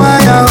make a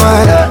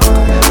wire.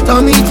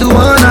 Told me to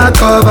wanna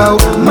cover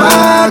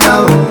my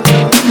girl.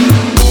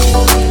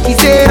 He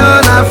say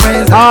all our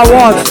friends I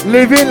want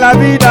living la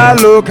vida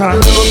loca.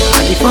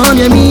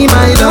 California, me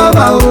my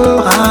lover.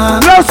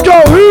 Let's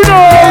go. Who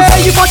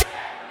knows?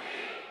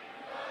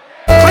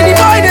 When the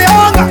boy they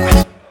hunger,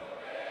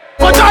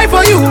 what die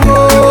for you?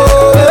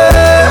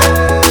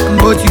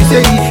 But you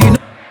say if you know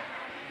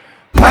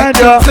hide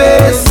your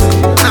face,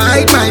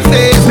 hide my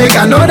face, make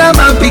another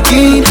man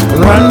begin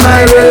run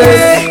my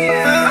race.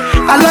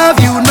 I love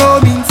you, no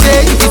mean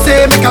say. If you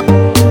say make a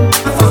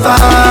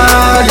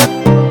fire,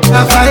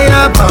 a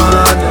fire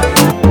burn.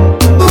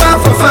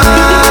 For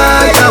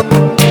fire,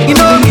 you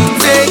know mean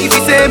say. If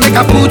you say make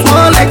a put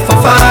one like for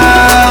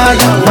fire,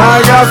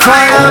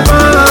 fire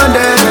burn.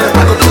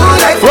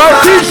 Well,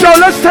 T-Show,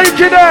 let's take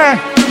you there.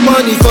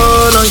 Money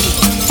fall on you,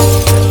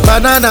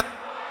 banana,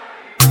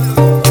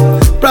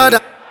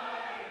 brother.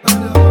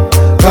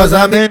 Cause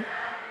I'm in.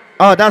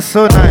 Oh, that's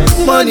so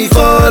nice. Money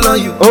fall on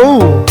you.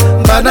 Oh.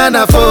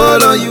 Banana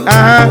fall on you.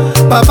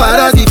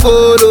 Paparazzi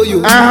follow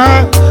you.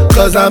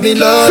 Cause I'm in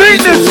love. Sing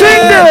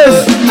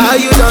this. Are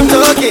you done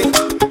talking?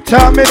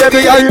 Tell me,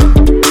 baby, are you?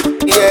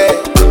 Yeah.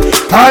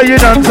 Are you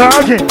done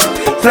talking?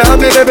 Tell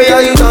me, baby,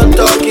 are you done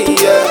talking?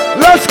 Yeah.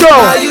 Let's go.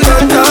 Are you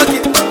done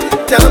talking?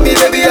 Tell me,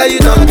 baby, are you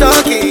done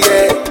talking?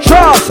 Yeah.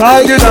 Charles,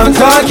 are you done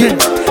talking?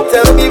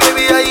 Tell me,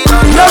 baby, are you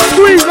done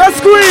talking? Let's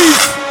squeeze.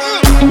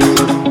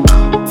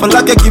 For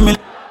like a give me.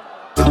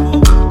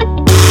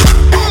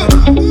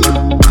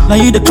 Now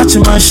you the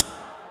catching my shit.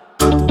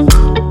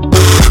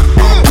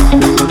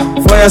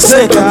 For your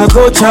sake, I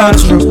go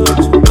charge you.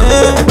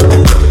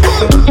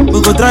 We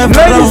go drive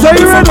ladies, are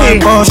you ready?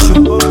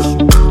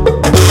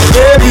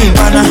 Baby,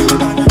 mana,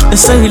 they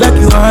say you like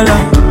you all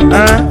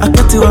I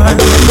get you all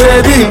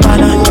baby,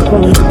 mana.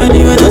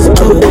 Anywhere that's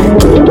good,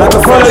 I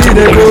can follow you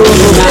there, go.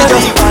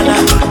 Baby, mana,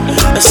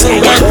 they say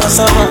you like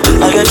cassava,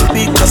 I get the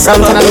big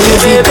cassava.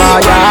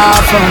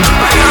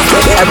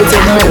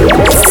 Everything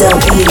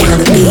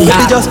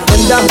baby just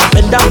bend down,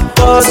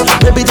 pause.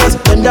 Baby just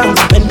bend down,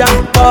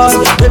 pause.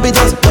 Baby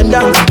just bend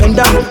down,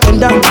 pause.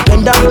 Baby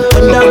just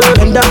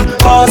bend down,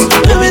 pause.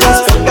 Baby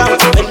just bend down,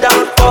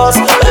 pause.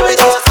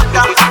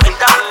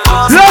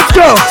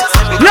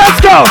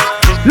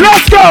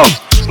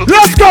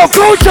 Let's go,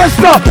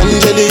 Colchester.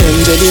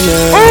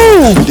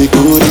 Ooh.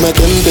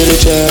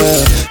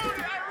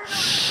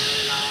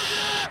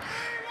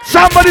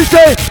 Somebody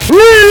say,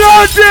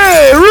 reload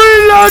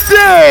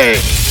it.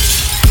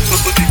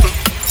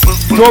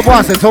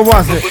 Top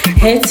it.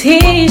 Hey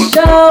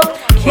T-Show,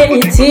 can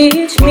you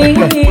teach me?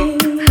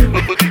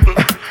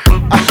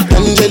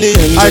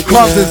 I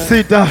come to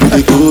sit down.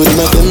 If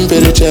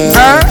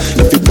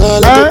you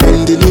call up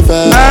and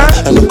deliver,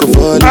 I look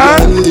for the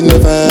hand in the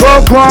van.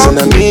 Go on.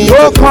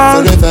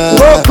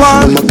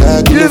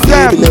 Give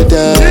them.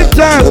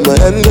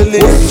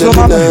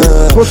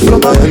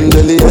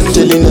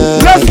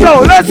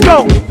 Let's go.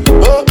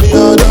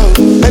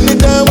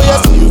 Anytime we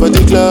see you for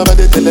the club or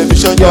the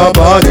television, your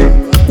body.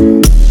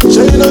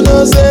 Sure you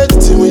know say the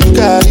thing when you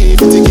carry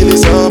 50 kill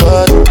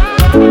somebody.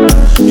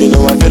 You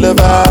know I feel a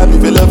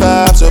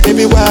vibe, so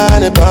baby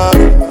whine about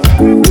me.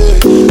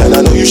 Yeah. And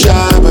I know you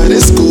shy, but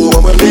it's cool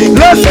when we make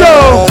let's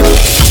go!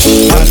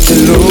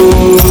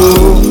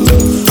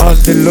 On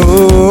the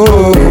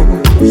low.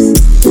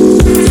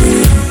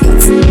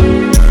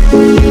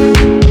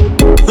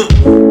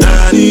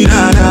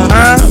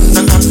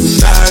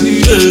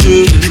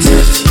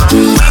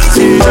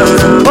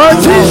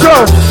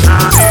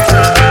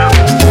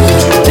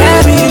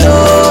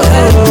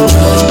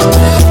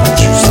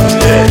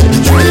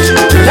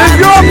 If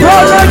you're pro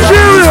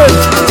Nigerian,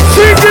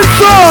 sing this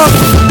song.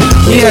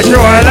 Yeah,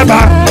 Joanna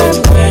back.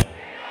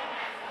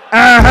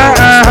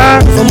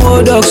 From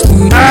old dogs to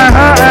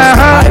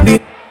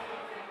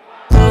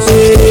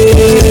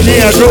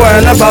yeah,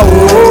 Joanna back.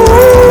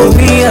 Oh,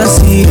 me and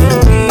see.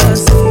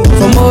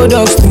 From old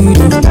dogs to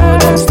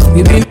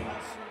we been.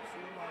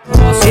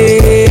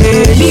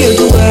 Me and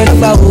Joanna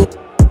back.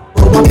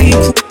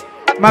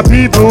 My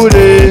people,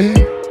 they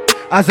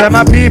I said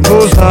my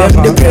people's love.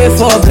 Them they pray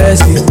for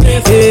blessing.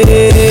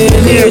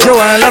 Yeah,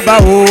 Joanne Laba,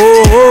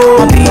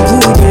 my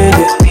people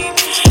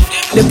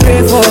they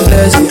pray for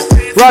blessing.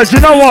 Right, you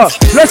know what?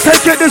 Let's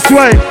take it this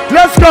way.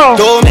 Let's go.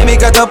 Don't make me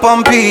get up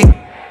on P.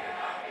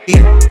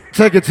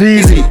 Take it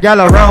easy.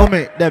 Y'all around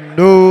me. Them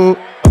know.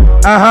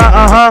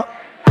 Uh-huh.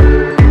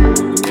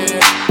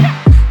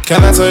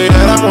 Can I tell you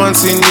that I'm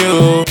wanting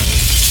you?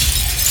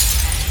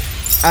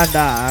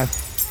 And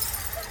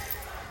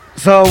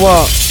so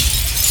what?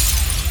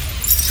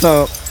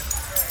 So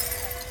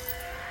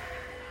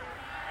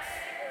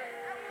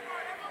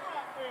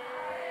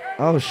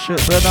oh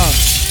shit, brother.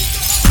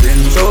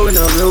 Show in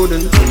the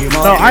building.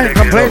 No, I ain't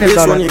complaining.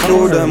 This one you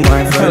kill them,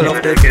 my friend.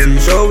 Love the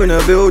show in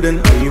the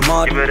building. You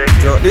mad?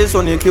 This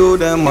one you kill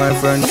them, my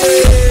friend.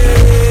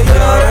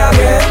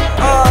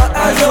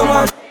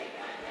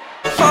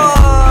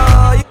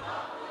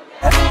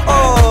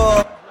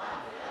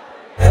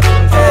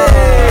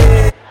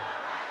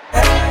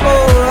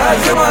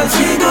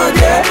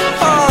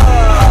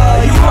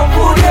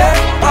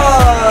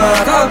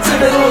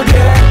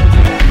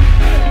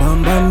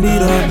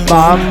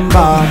 Bam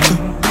bam.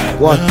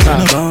 What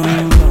time?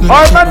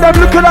 Alright man, them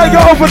looking at you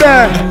over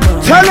there.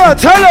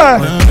 Tell her.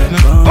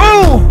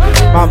 Ooh.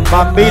 Bam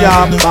bam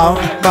bam bam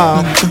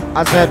bam. I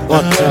said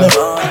what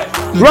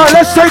time? Right,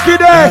 let's take it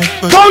there.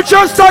 Don't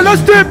just start,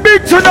 let's do it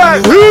big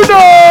tonight. Who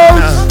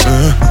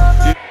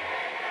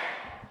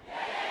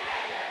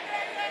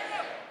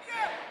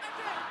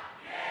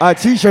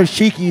knows? T-shirt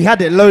cheeky, he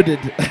had it loaded.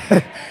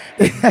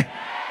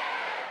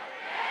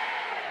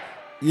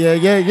 Yeah.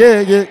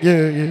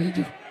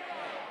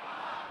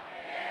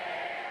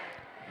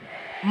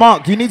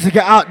 Mark, you need to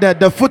get out there.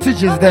 The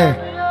footage is there.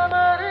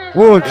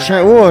 Watch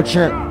it.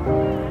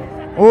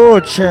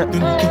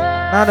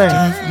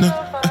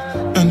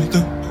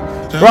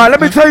 Right, let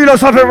me tell you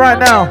something right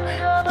now.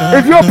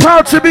 If you're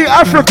proud to be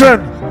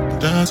African,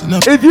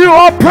 if you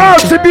are proud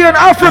to be an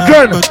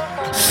African,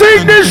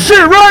 sing this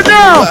shit right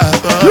now.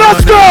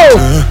 Let's go.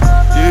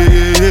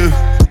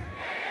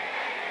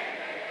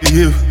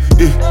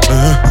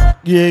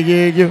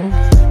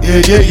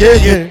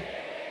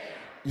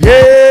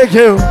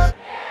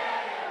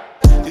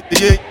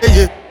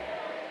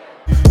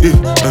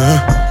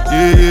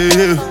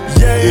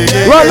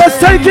 Right, let's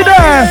take it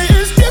there.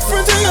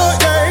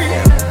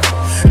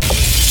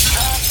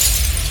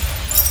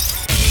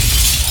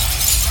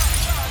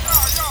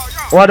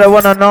 What they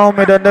wanna know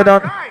me, they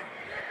don't.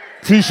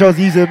 T-shirts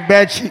using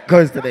bad cheat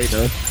codes today,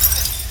 though.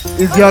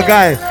 Is your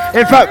guy.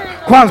 In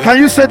fact, Kwams, can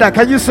you say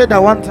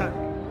that one time?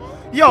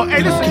 Yo,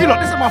 hey, listen,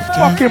 this is my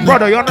fucking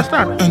brother, you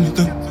understand?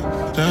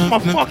 My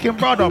fucking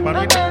brother,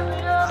 man.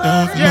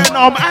 Yeah, no,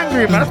 I'm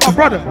angry, man. That's my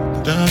brother.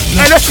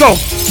 Hey, let's go.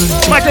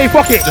 Might say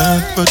fuck it.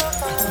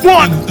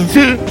 1,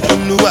 2.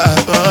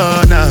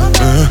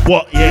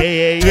 What?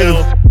 Yeah.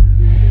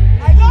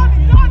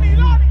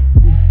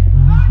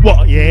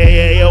 What?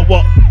 Yeah.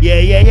 What?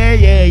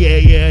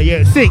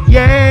 Yeah. Sing.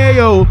 Yeah.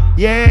 What?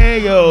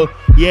 Yeah.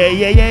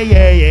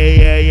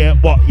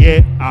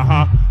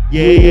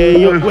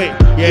 Yeah. Wait.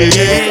 Yeah.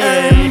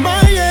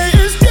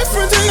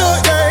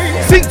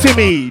 Sing to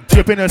me,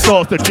 dripping the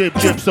sauce, the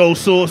drip so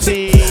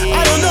saucy.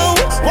 I don't know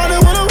why they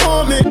wanna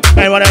hold me.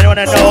 They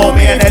wanna know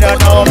me and they don't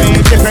know me.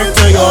 Different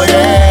to your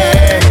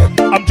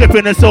yeah. I'm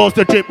dripping the sauce,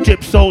 the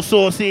drip so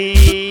saucy.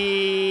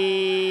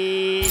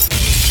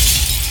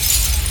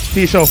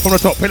 T-shirt from the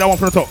top, play that one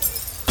from the top.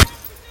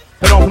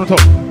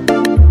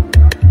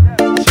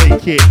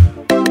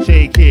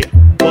 Shake it,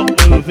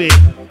 what move it,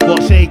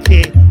 what shake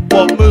it,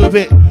 what move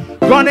it.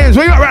 Ghanaians,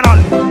 where you at right now?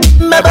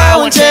 Maybe I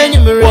won't change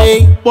my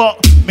ring.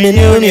 What? Me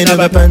new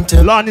never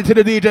pantel. Lonnie to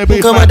the DJ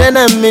beef. Come on, then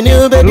I'm me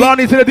new baby.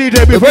 Lonnie to the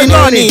DJ beef. Where's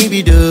Lonnie?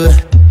 Be do.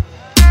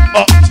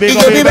 Big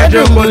up your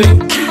bedroom bully.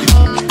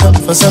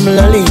 For some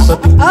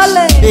lollipop.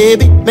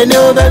 Baby, me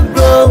new back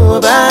grow.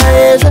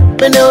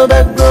 Me new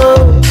back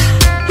grow.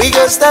 We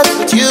gon' start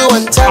with you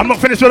one time. I'm not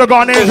finished with the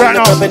Ghanaians right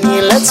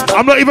now.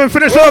 I'm not even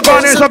finished with the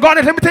Ghanaians. So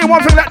Ghanaians, let me tell you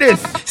one thing like this.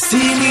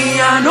 See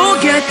me, I no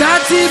get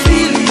 30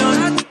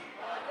 billion.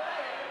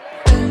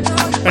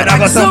 And I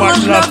got so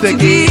much love to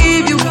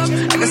give you.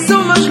 I got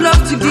so much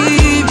love to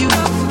give you.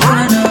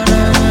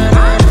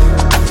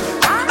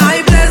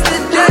 I bless the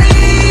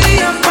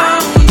day I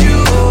found you.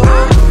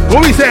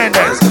 What we saying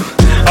then?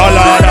 Oh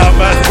Lord have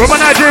mercy. Where my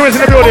Nigerians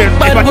in the building?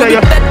 If I tell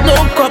you. No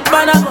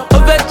copana,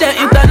 Overture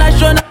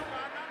International.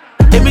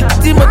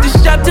 Timothy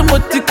Sharp,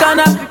 Timothy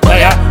Kana.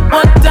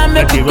 One time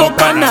make you go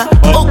Kana.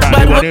 Oh,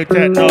 bad one.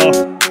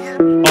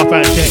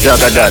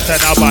 Jagadat.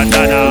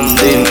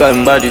 Same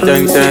time body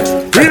thanks.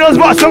 Reno's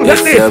boss, don't get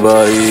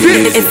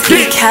this. It's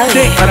Big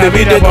Kelly. And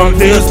be the bomb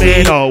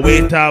Tuesday, no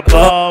winter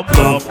bomb.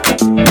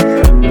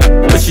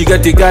 But she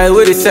got the guy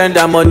where they send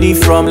her money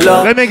from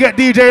love. Let me get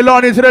DJ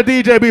Lonnie to the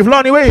DJ beef.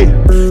 Lonnie, wait.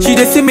 She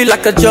they see me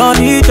like a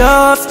Johnny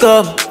just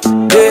come.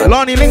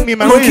 Lonnie, link me,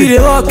 man. Monkey they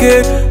walk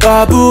it,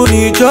 baboon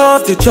he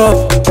just the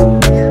chop.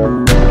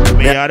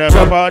 Me had a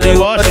party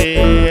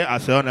Porsche. I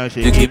saw her,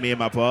 she give me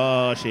my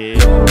Porsche.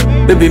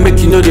 Baby, make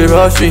you know they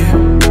rush me.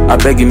 I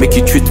beg you, make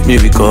you treat me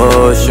with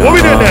caution. What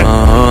we doing then?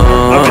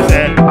 I'm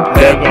saying,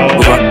 leg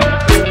over.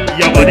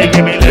 Your body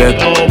give me leg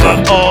over.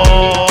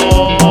 Over.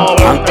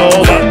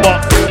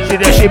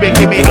 She be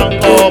give me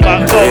over.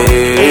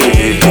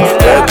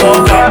 Leg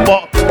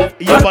over.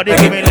 Your body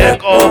give me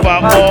leg over.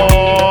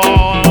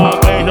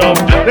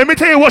 Let me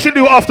tell you what she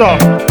do after.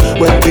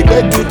 When we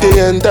bed to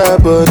the entire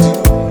body.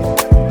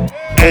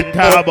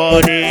 Entire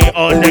body.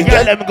 All the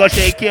girl them go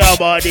shake your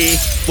body.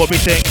 What we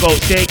say, go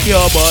shake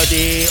your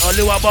body.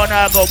 Only one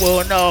bona go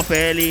go no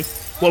fairly.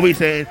 What we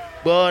say,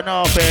 go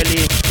no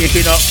fairly. If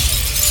you know.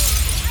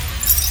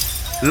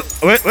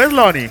 Where's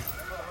Lonnie?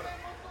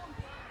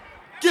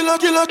 Killer.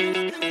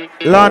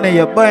 Lonnie,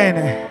 you're buying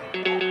it.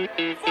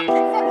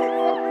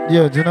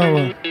 Yo, do you know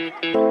what?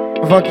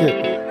 Fuck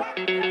it.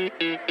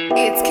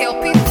 It's Kill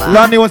People.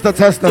 Lonnie wants to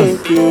test us.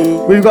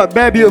 We've got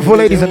bare beautiful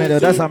ladies in it though.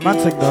 That's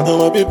romantic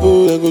though.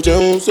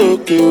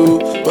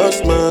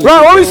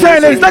 Right, what we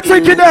saying, ladies? Let's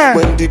take it there.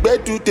 When the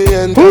bed to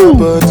the entire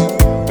body.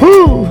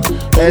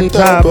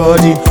 Entire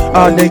body.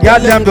 Oh, they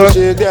got them go.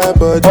 Shake their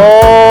body.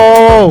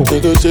 Oh. They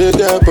go shake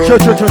their body. Sure.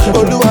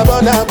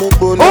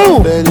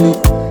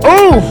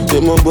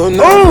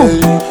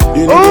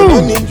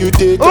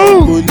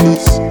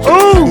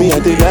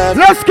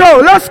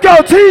 Oh. Let's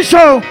go,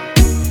 T-Show.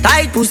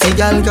 Tight pussy,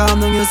 girl,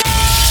 come on your.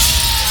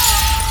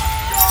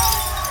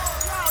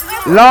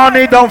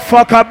 Lonnie, don't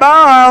fuck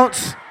about.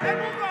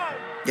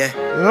 Yeah.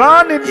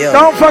 Lonnie,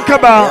 don't fuck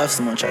about. You have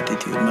so much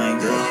attitude, my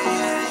girl.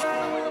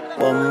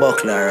 One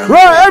buckler.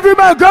 Right, every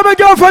man, grab a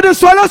girl for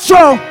this one. Let's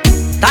show.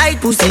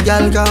 Tight pussy,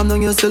 girl, calm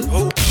down yourself.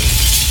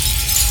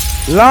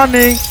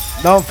 Lonnie,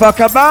 don't fuck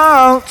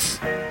about.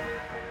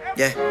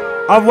 Yeah.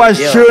 Otherwise,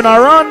 chewing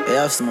around. You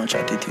have so much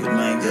attitude,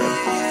 my girl.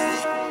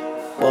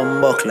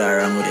 One buckler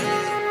around with him.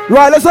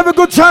 Right, let's have a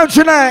good time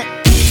tonight.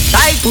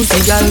 Tight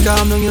pussy, girl,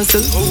 calm down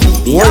yourself.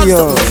 Me Whoa, have yo.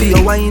 something for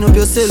you, wind up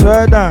yourself.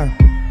 Swear down.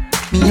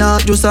 Me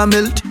heart just a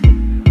melt.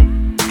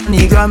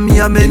 Nigga, me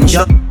a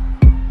mention.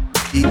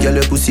 The girl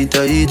your pussy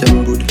tight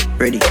and good.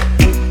 Ready.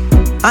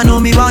 I know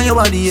me want your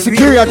body.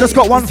 Security, I just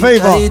got one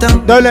favor.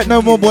 Don't let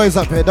no more boys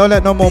up here. Don't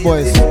let no more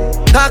boys.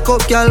 Cock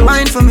up, girl,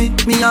 wine for me.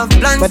 Me have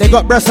plans. But they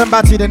got breast and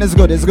batty, then it's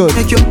good. It's good.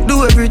 Make you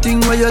do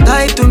everything when you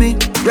type to me.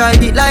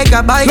 Ride it like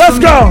a bike. Let's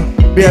go.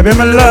 Baby,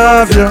 me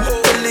love you.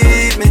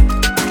 Believe me.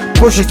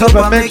 Push it up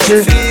and make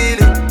you feel it.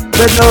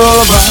 Bend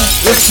over,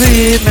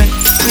 receive me.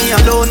 Me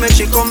alone make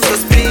she come so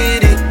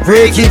speedy.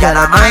 Freaky got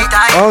a my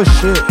type. Oh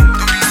shit.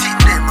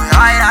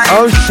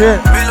 Oh shit.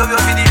 We love you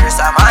for the rest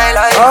of my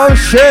life. Oh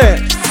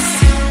shit.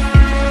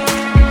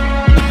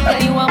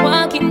 You a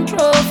walking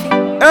trophy.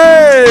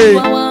 Hey. You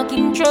a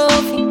walking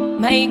trophy.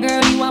 My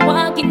girl, you a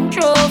walking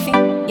trophy.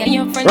 Yeah,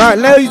 your friend. Right,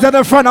 ladies at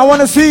the front, I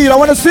wanna see you. I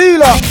wanna see you.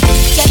 Yeah,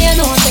 you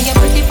know say you're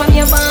pretty from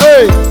your band.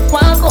 Hey.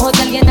 Walk out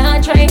and you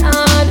not try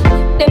hard.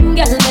 Them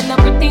girls that not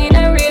pretty in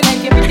a real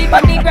life. You're pretty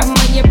from the gram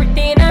and you're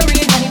pretty in a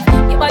real life.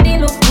 Your body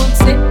look good,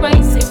 step by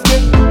step.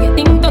 You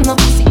think don't know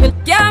pussy, you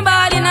can't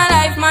bad in a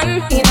life,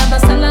 man. You have a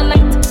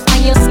cellulite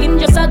and your skin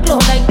just a glow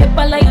like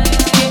pepper light.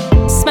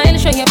 Smile,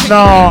 show your pretty,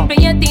 No.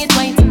 bring your teeth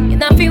white. You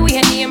not feel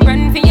weird, name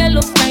brand for your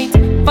look right.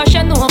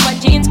 Fashion over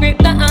jeans, grip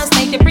the ass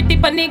like you're pretty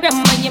from the gram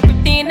and you're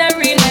pretty in a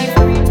real life.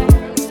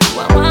 You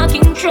a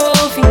walking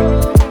trophy.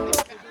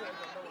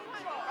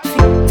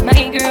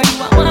 My girl,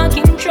 you a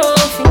walking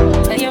trophy.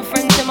 Tell your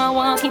friends I'm a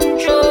walking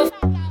trophy.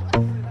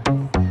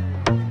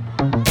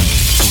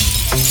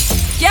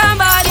 Can't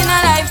bad in a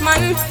life,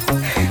 man.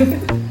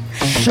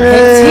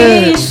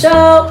 Shit.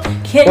 T-Show,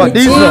 can What, you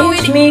these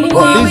teach are? me?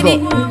 What, these are?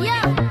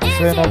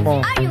 Say no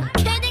more.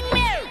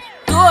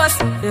 Ghost.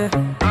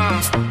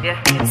 Yeah.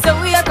 So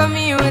we are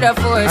coming with a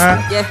force.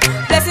 Yeah.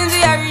 Blessings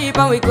we are reap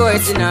and we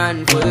coursing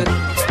on full.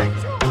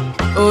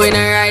 Oh, in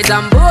a rise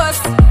and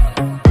boast.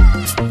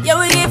 Yeah,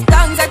 we give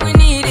thanks like we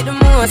need it the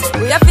most.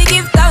 We have to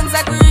give thanks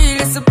like we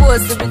really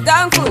supposed to be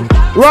thankful.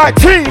 Right,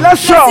 T,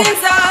 let's show.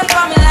 Blessings all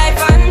for my life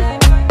and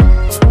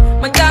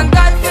my thank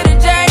God for the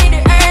journey,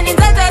 the earnings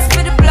are just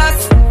for the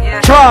plus.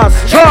 Yeah.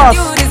 Trust.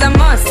 Gratitude is a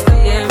must.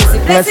 Yeah, we see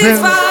blessings Blessings.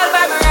 fall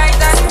by my right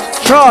hand.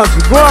 Trust,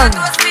 go on.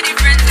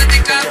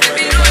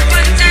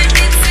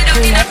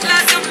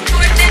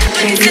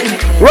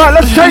 Right,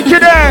 let's take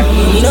it there.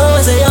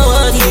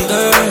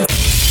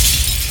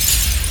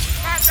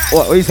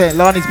 What are you saying?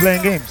 Lonnie's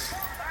playing games.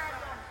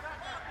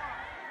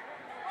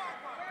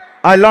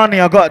 Lonnie,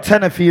 I got a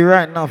tenner for you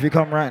right now if you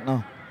come right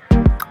now.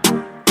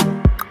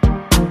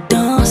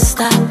 Don't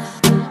stop.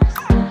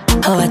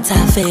 Oh, what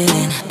I'm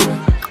feeling.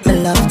 I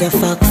love the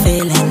fuck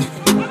feeling.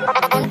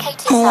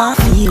 Oh, I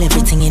feel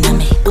everything in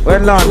me.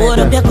 When Lonnie Load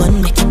up your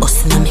gun, make it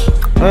bust in me.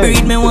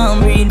 Breed me one,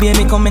 breed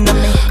baby come in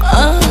me.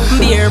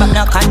 Beer but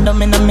no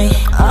condom in me.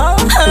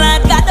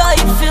 Like God, oh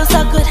it feels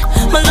so good.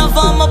 My love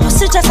on my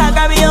pussy just I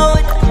grab you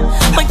out.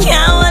 I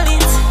can't hold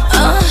it.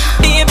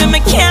 Baby, I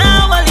can't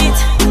hold it.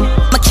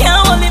 I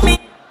can't hold it me.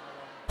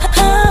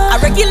 I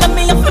regular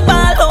me up the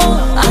ball home.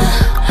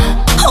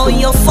 Oh,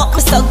 you fuck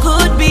me so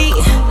good, B.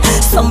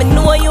 So me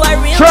know you are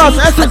real. Trust,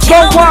 SSG.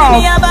 go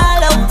wild.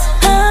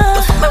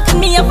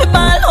 Me up with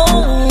ball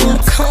out.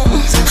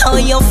 Oh,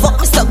 you fuck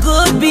me so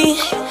good, B.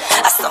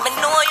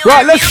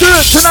 Right, let's do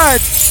it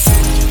tonight.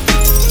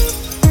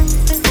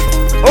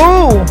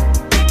 Oh,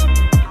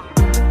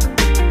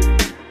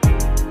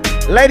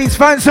 ladies,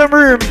 find some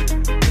room.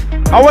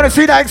 I want to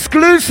see that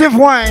exclusive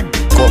wine.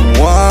 Come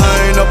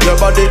wine up your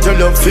body till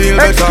you feel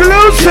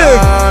exclusive.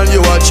 Better.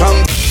 You are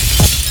champ.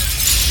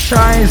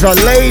 Shines are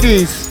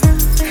ladies.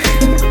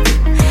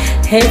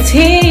 Hey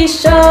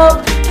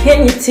T-Show,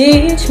 can you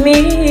teach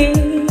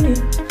me?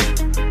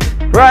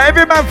 Right,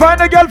 every man find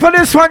a girl for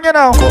this one, you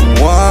know. Come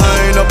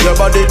wine up your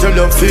body till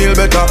you feel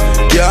better.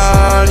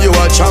 Girl, you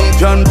are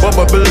champion,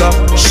 bubble builder.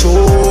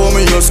 Show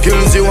me your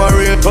skills, you are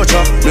real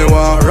toucher. Me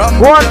want ram.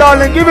 Go on,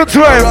 darling, give it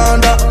to him.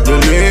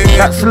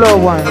 That slow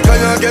one. Can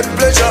you get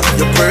pleasure?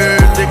 You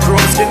pretty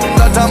cross skin,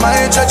 that are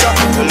my treasure.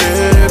 Your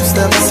lips,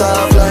 them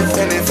soft like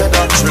any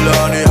feather. Chill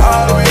on the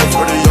hallway,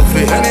 for the you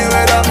feel any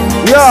weather.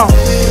 Yeah.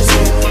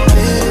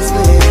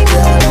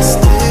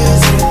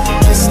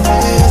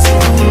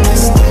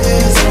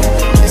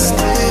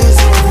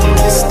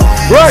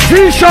 Right,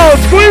 T-Show,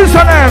 squeeze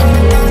on them.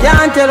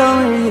 Can't tell how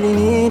me really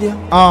need you.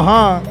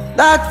 Uh-huh.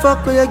 That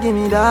fuck will you give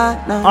me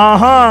that now?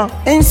 Uh-huh.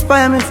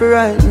 Inspire me for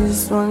write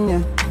this one,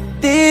 yeah.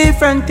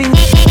 Different things.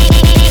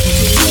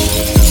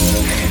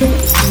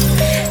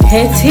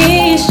 Hey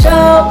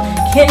T-Show,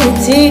 can you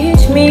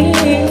teach me?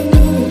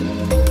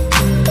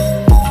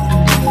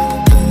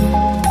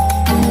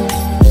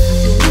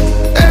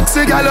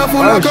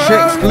 Oh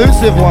shit,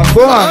 exclusive one.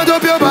 Go on. Go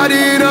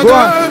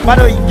on. By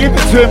the way, give it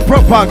to him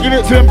proper. Give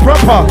it to him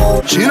proper.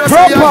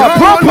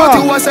 Proper.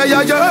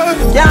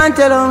 Can't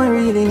tell how me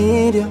really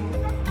need you.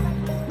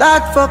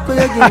 That fuck will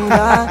you give me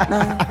that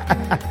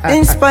now?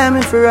 Inspire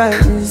me for write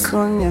this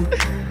one, yeah.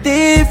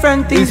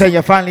 Different things. He said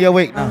you're finally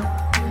awake now.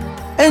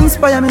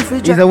 Inspire me for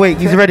He's awake.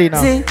 He's ready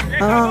now. Yeah.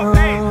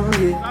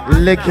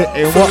 Look at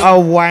him. What a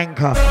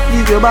wanker.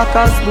 Leave your back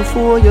ass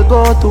before you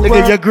go to Look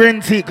work. at your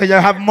green teeth because you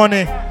have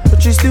money.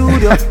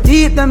 Studio,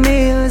 keep the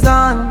meals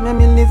on, let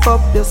me lift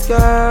up your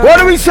skirt. What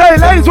do we say,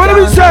 ladies? What do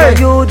we say?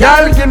 Girl,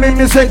 give me,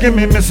 me,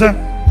 sir.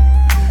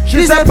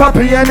 She said,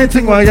 Papi,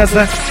 anything what you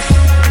say?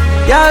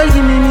 Girl,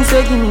 give me,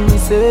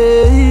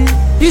 say.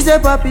 She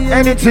said, Papi,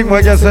 anything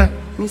what you say?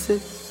 Me say.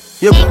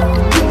 Yep.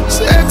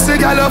 Sexy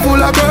girl,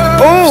 full of girl.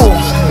 Oh.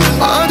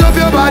 Hand up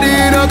your body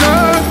in a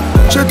girl.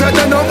 She take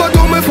the number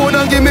to my phone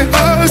and give me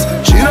hers.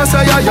 She not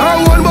say you're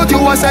your one, but you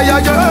a say you're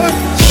yours.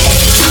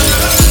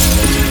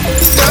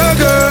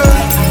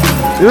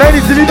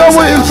 Ladies, if you know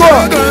what it's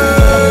for,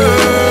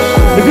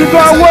 if you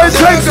got a word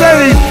sex,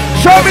 ladies,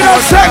 show me that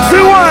sexy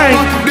wine.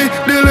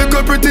 The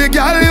little pretty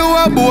girl you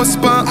a boss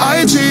pan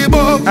IG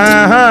book.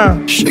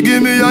 She give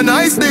me a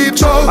nice deep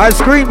choke. I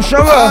scream, show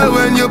her.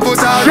 When you put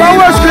her show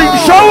her, scream,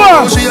 show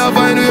her. She a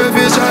find you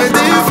fish I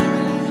deep.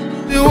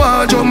 You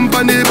want jump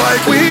on the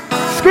bike with.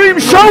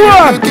 Scream, show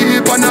her.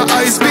 Keep on the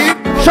high speed.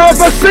 Show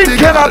her sink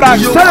in her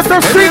back. Tell her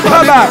to sink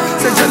her back.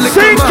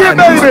 Sink it,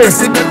 baby.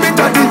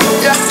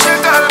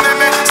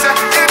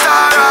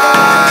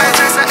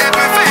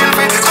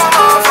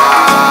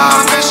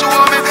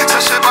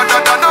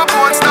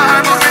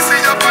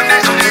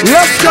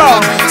 Let's go.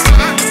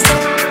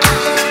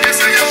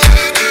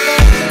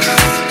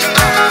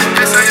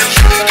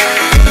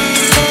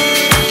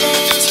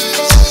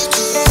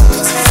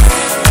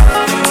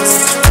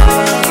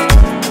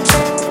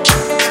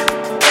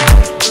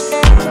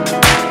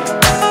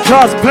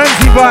 Just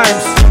plenty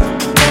vibes.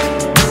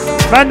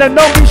 Man, they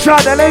don't be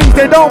shot. The ladies,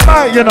 they don't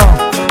mind, you know.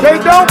 They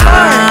don't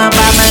mind.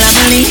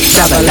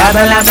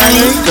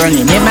 Girl,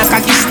 you make my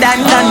cocky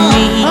stand on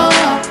me.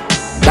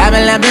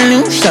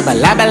 Babalabaloo,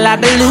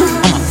 shabalabaloo.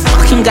 I'm a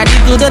fucking got you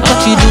do the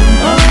what you do.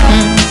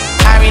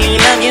 I really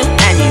love you,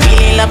 and you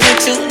really love me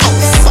too. Oh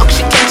fuck,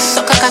 she can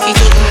suck a cocky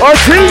too. Oh,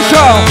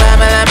 T-Show.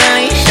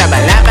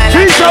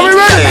 T-Show, we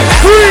ready?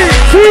 3,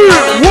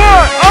 2, 1,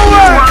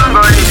 alright.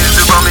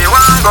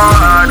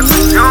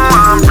 You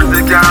want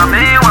pretty girl,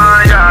 me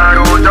want ya.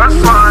 You just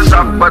want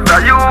shop, but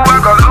you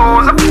are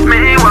gonna lose.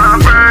 Me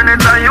want burn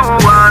it, and you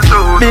want to.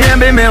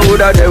 Baby, me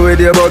woulda there with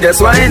you, but guess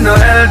why it no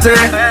healthy?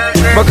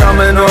 But come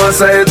and know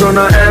say it don't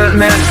help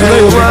me.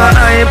 You want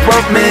hype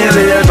up me,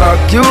 lay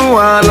back. You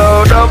want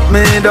load up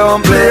me,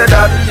 don't play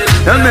that.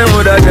 Tell me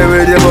woulda there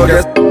with you, but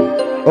guess.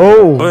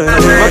 Oh.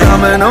 But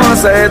come and know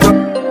say it.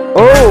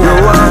 Oh. You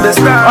want the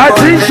star,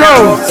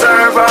 T-Show.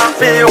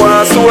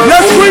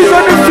 Let's squeeze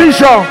on this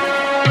T-Show.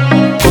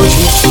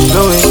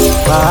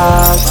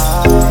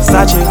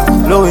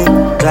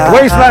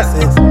 Waistline.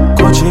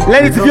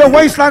 Ladies, if your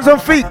waistline's on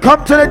feet,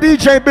 come to the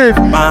DJ booth.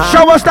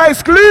 Show us that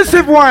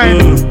exclusive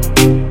wine.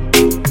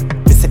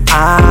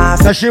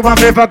 So she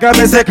want me for girl,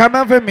 me say come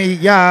on for me,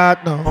 yeah,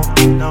 no.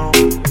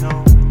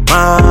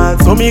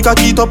 So me cock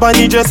it up and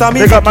he dress and me.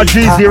 They got my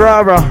cheesy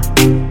rara.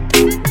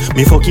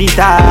 Me fuck it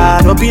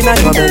hard, up in a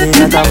your belly,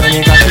 and I when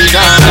you cock it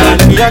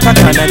hard. Me a cock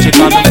and she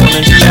come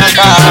and she a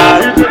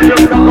call.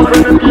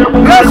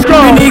 Let's go.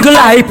 Me eagle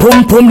eye I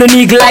pum pum, the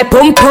niggle I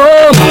pum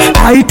pum.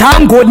 Tight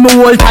and good, me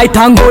hold tight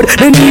and good.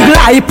 The niggle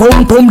I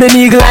pum pum, the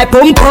niggle I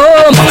pum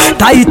pum.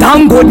 Tight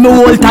and good, me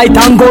hold tight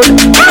and good.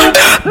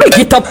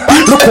 Big it up,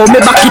 look how me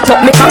back it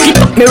up, me cock it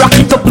up, me rock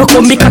it up, look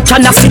how me catch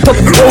and I sit up.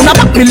 Round a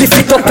back me lift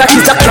it up like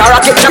it's a car.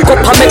 I get jack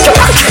up and make your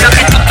back.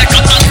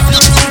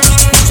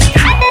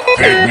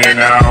 Pick me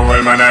now,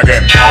 well man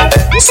again.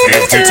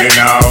 Stiff titty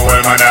now,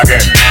 well man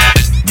again.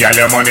 Get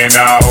your money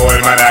now,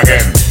 well man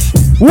again.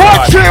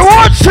 Watch it,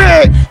 watch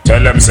it.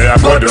 Tell them say I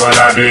go do all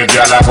I do it,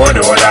 girl I go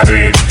do all I do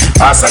it.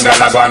 Ask a girl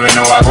I go me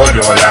know I go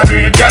do all I do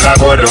it. Girl I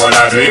go do all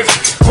I do it,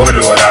 go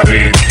do all I do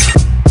it.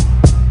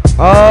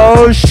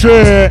 Oh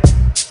shit.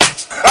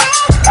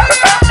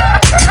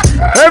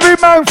 Every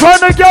man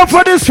find a girl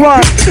for this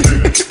one.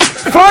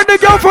 Find a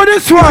girl for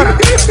this one.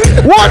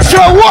 Watch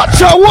her, watch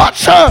her,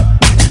 watch her.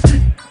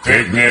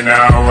 Pick me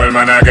now, well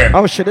man again.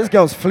 Oh shit, this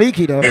girl's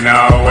fleeky though.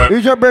 Now,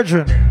 who's your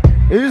brethren?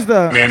 Who's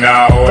the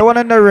now. The one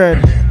in the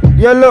red?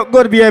 You look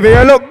good, baby.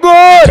 You look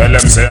good. Tell them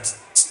say.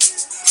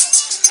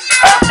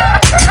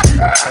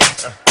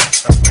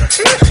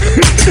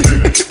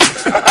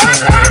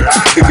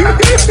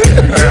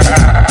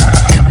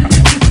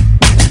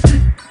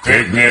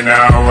 Pick me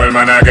now, well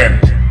man again.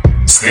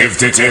 Stiff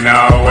titty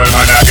now, well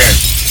man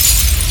again.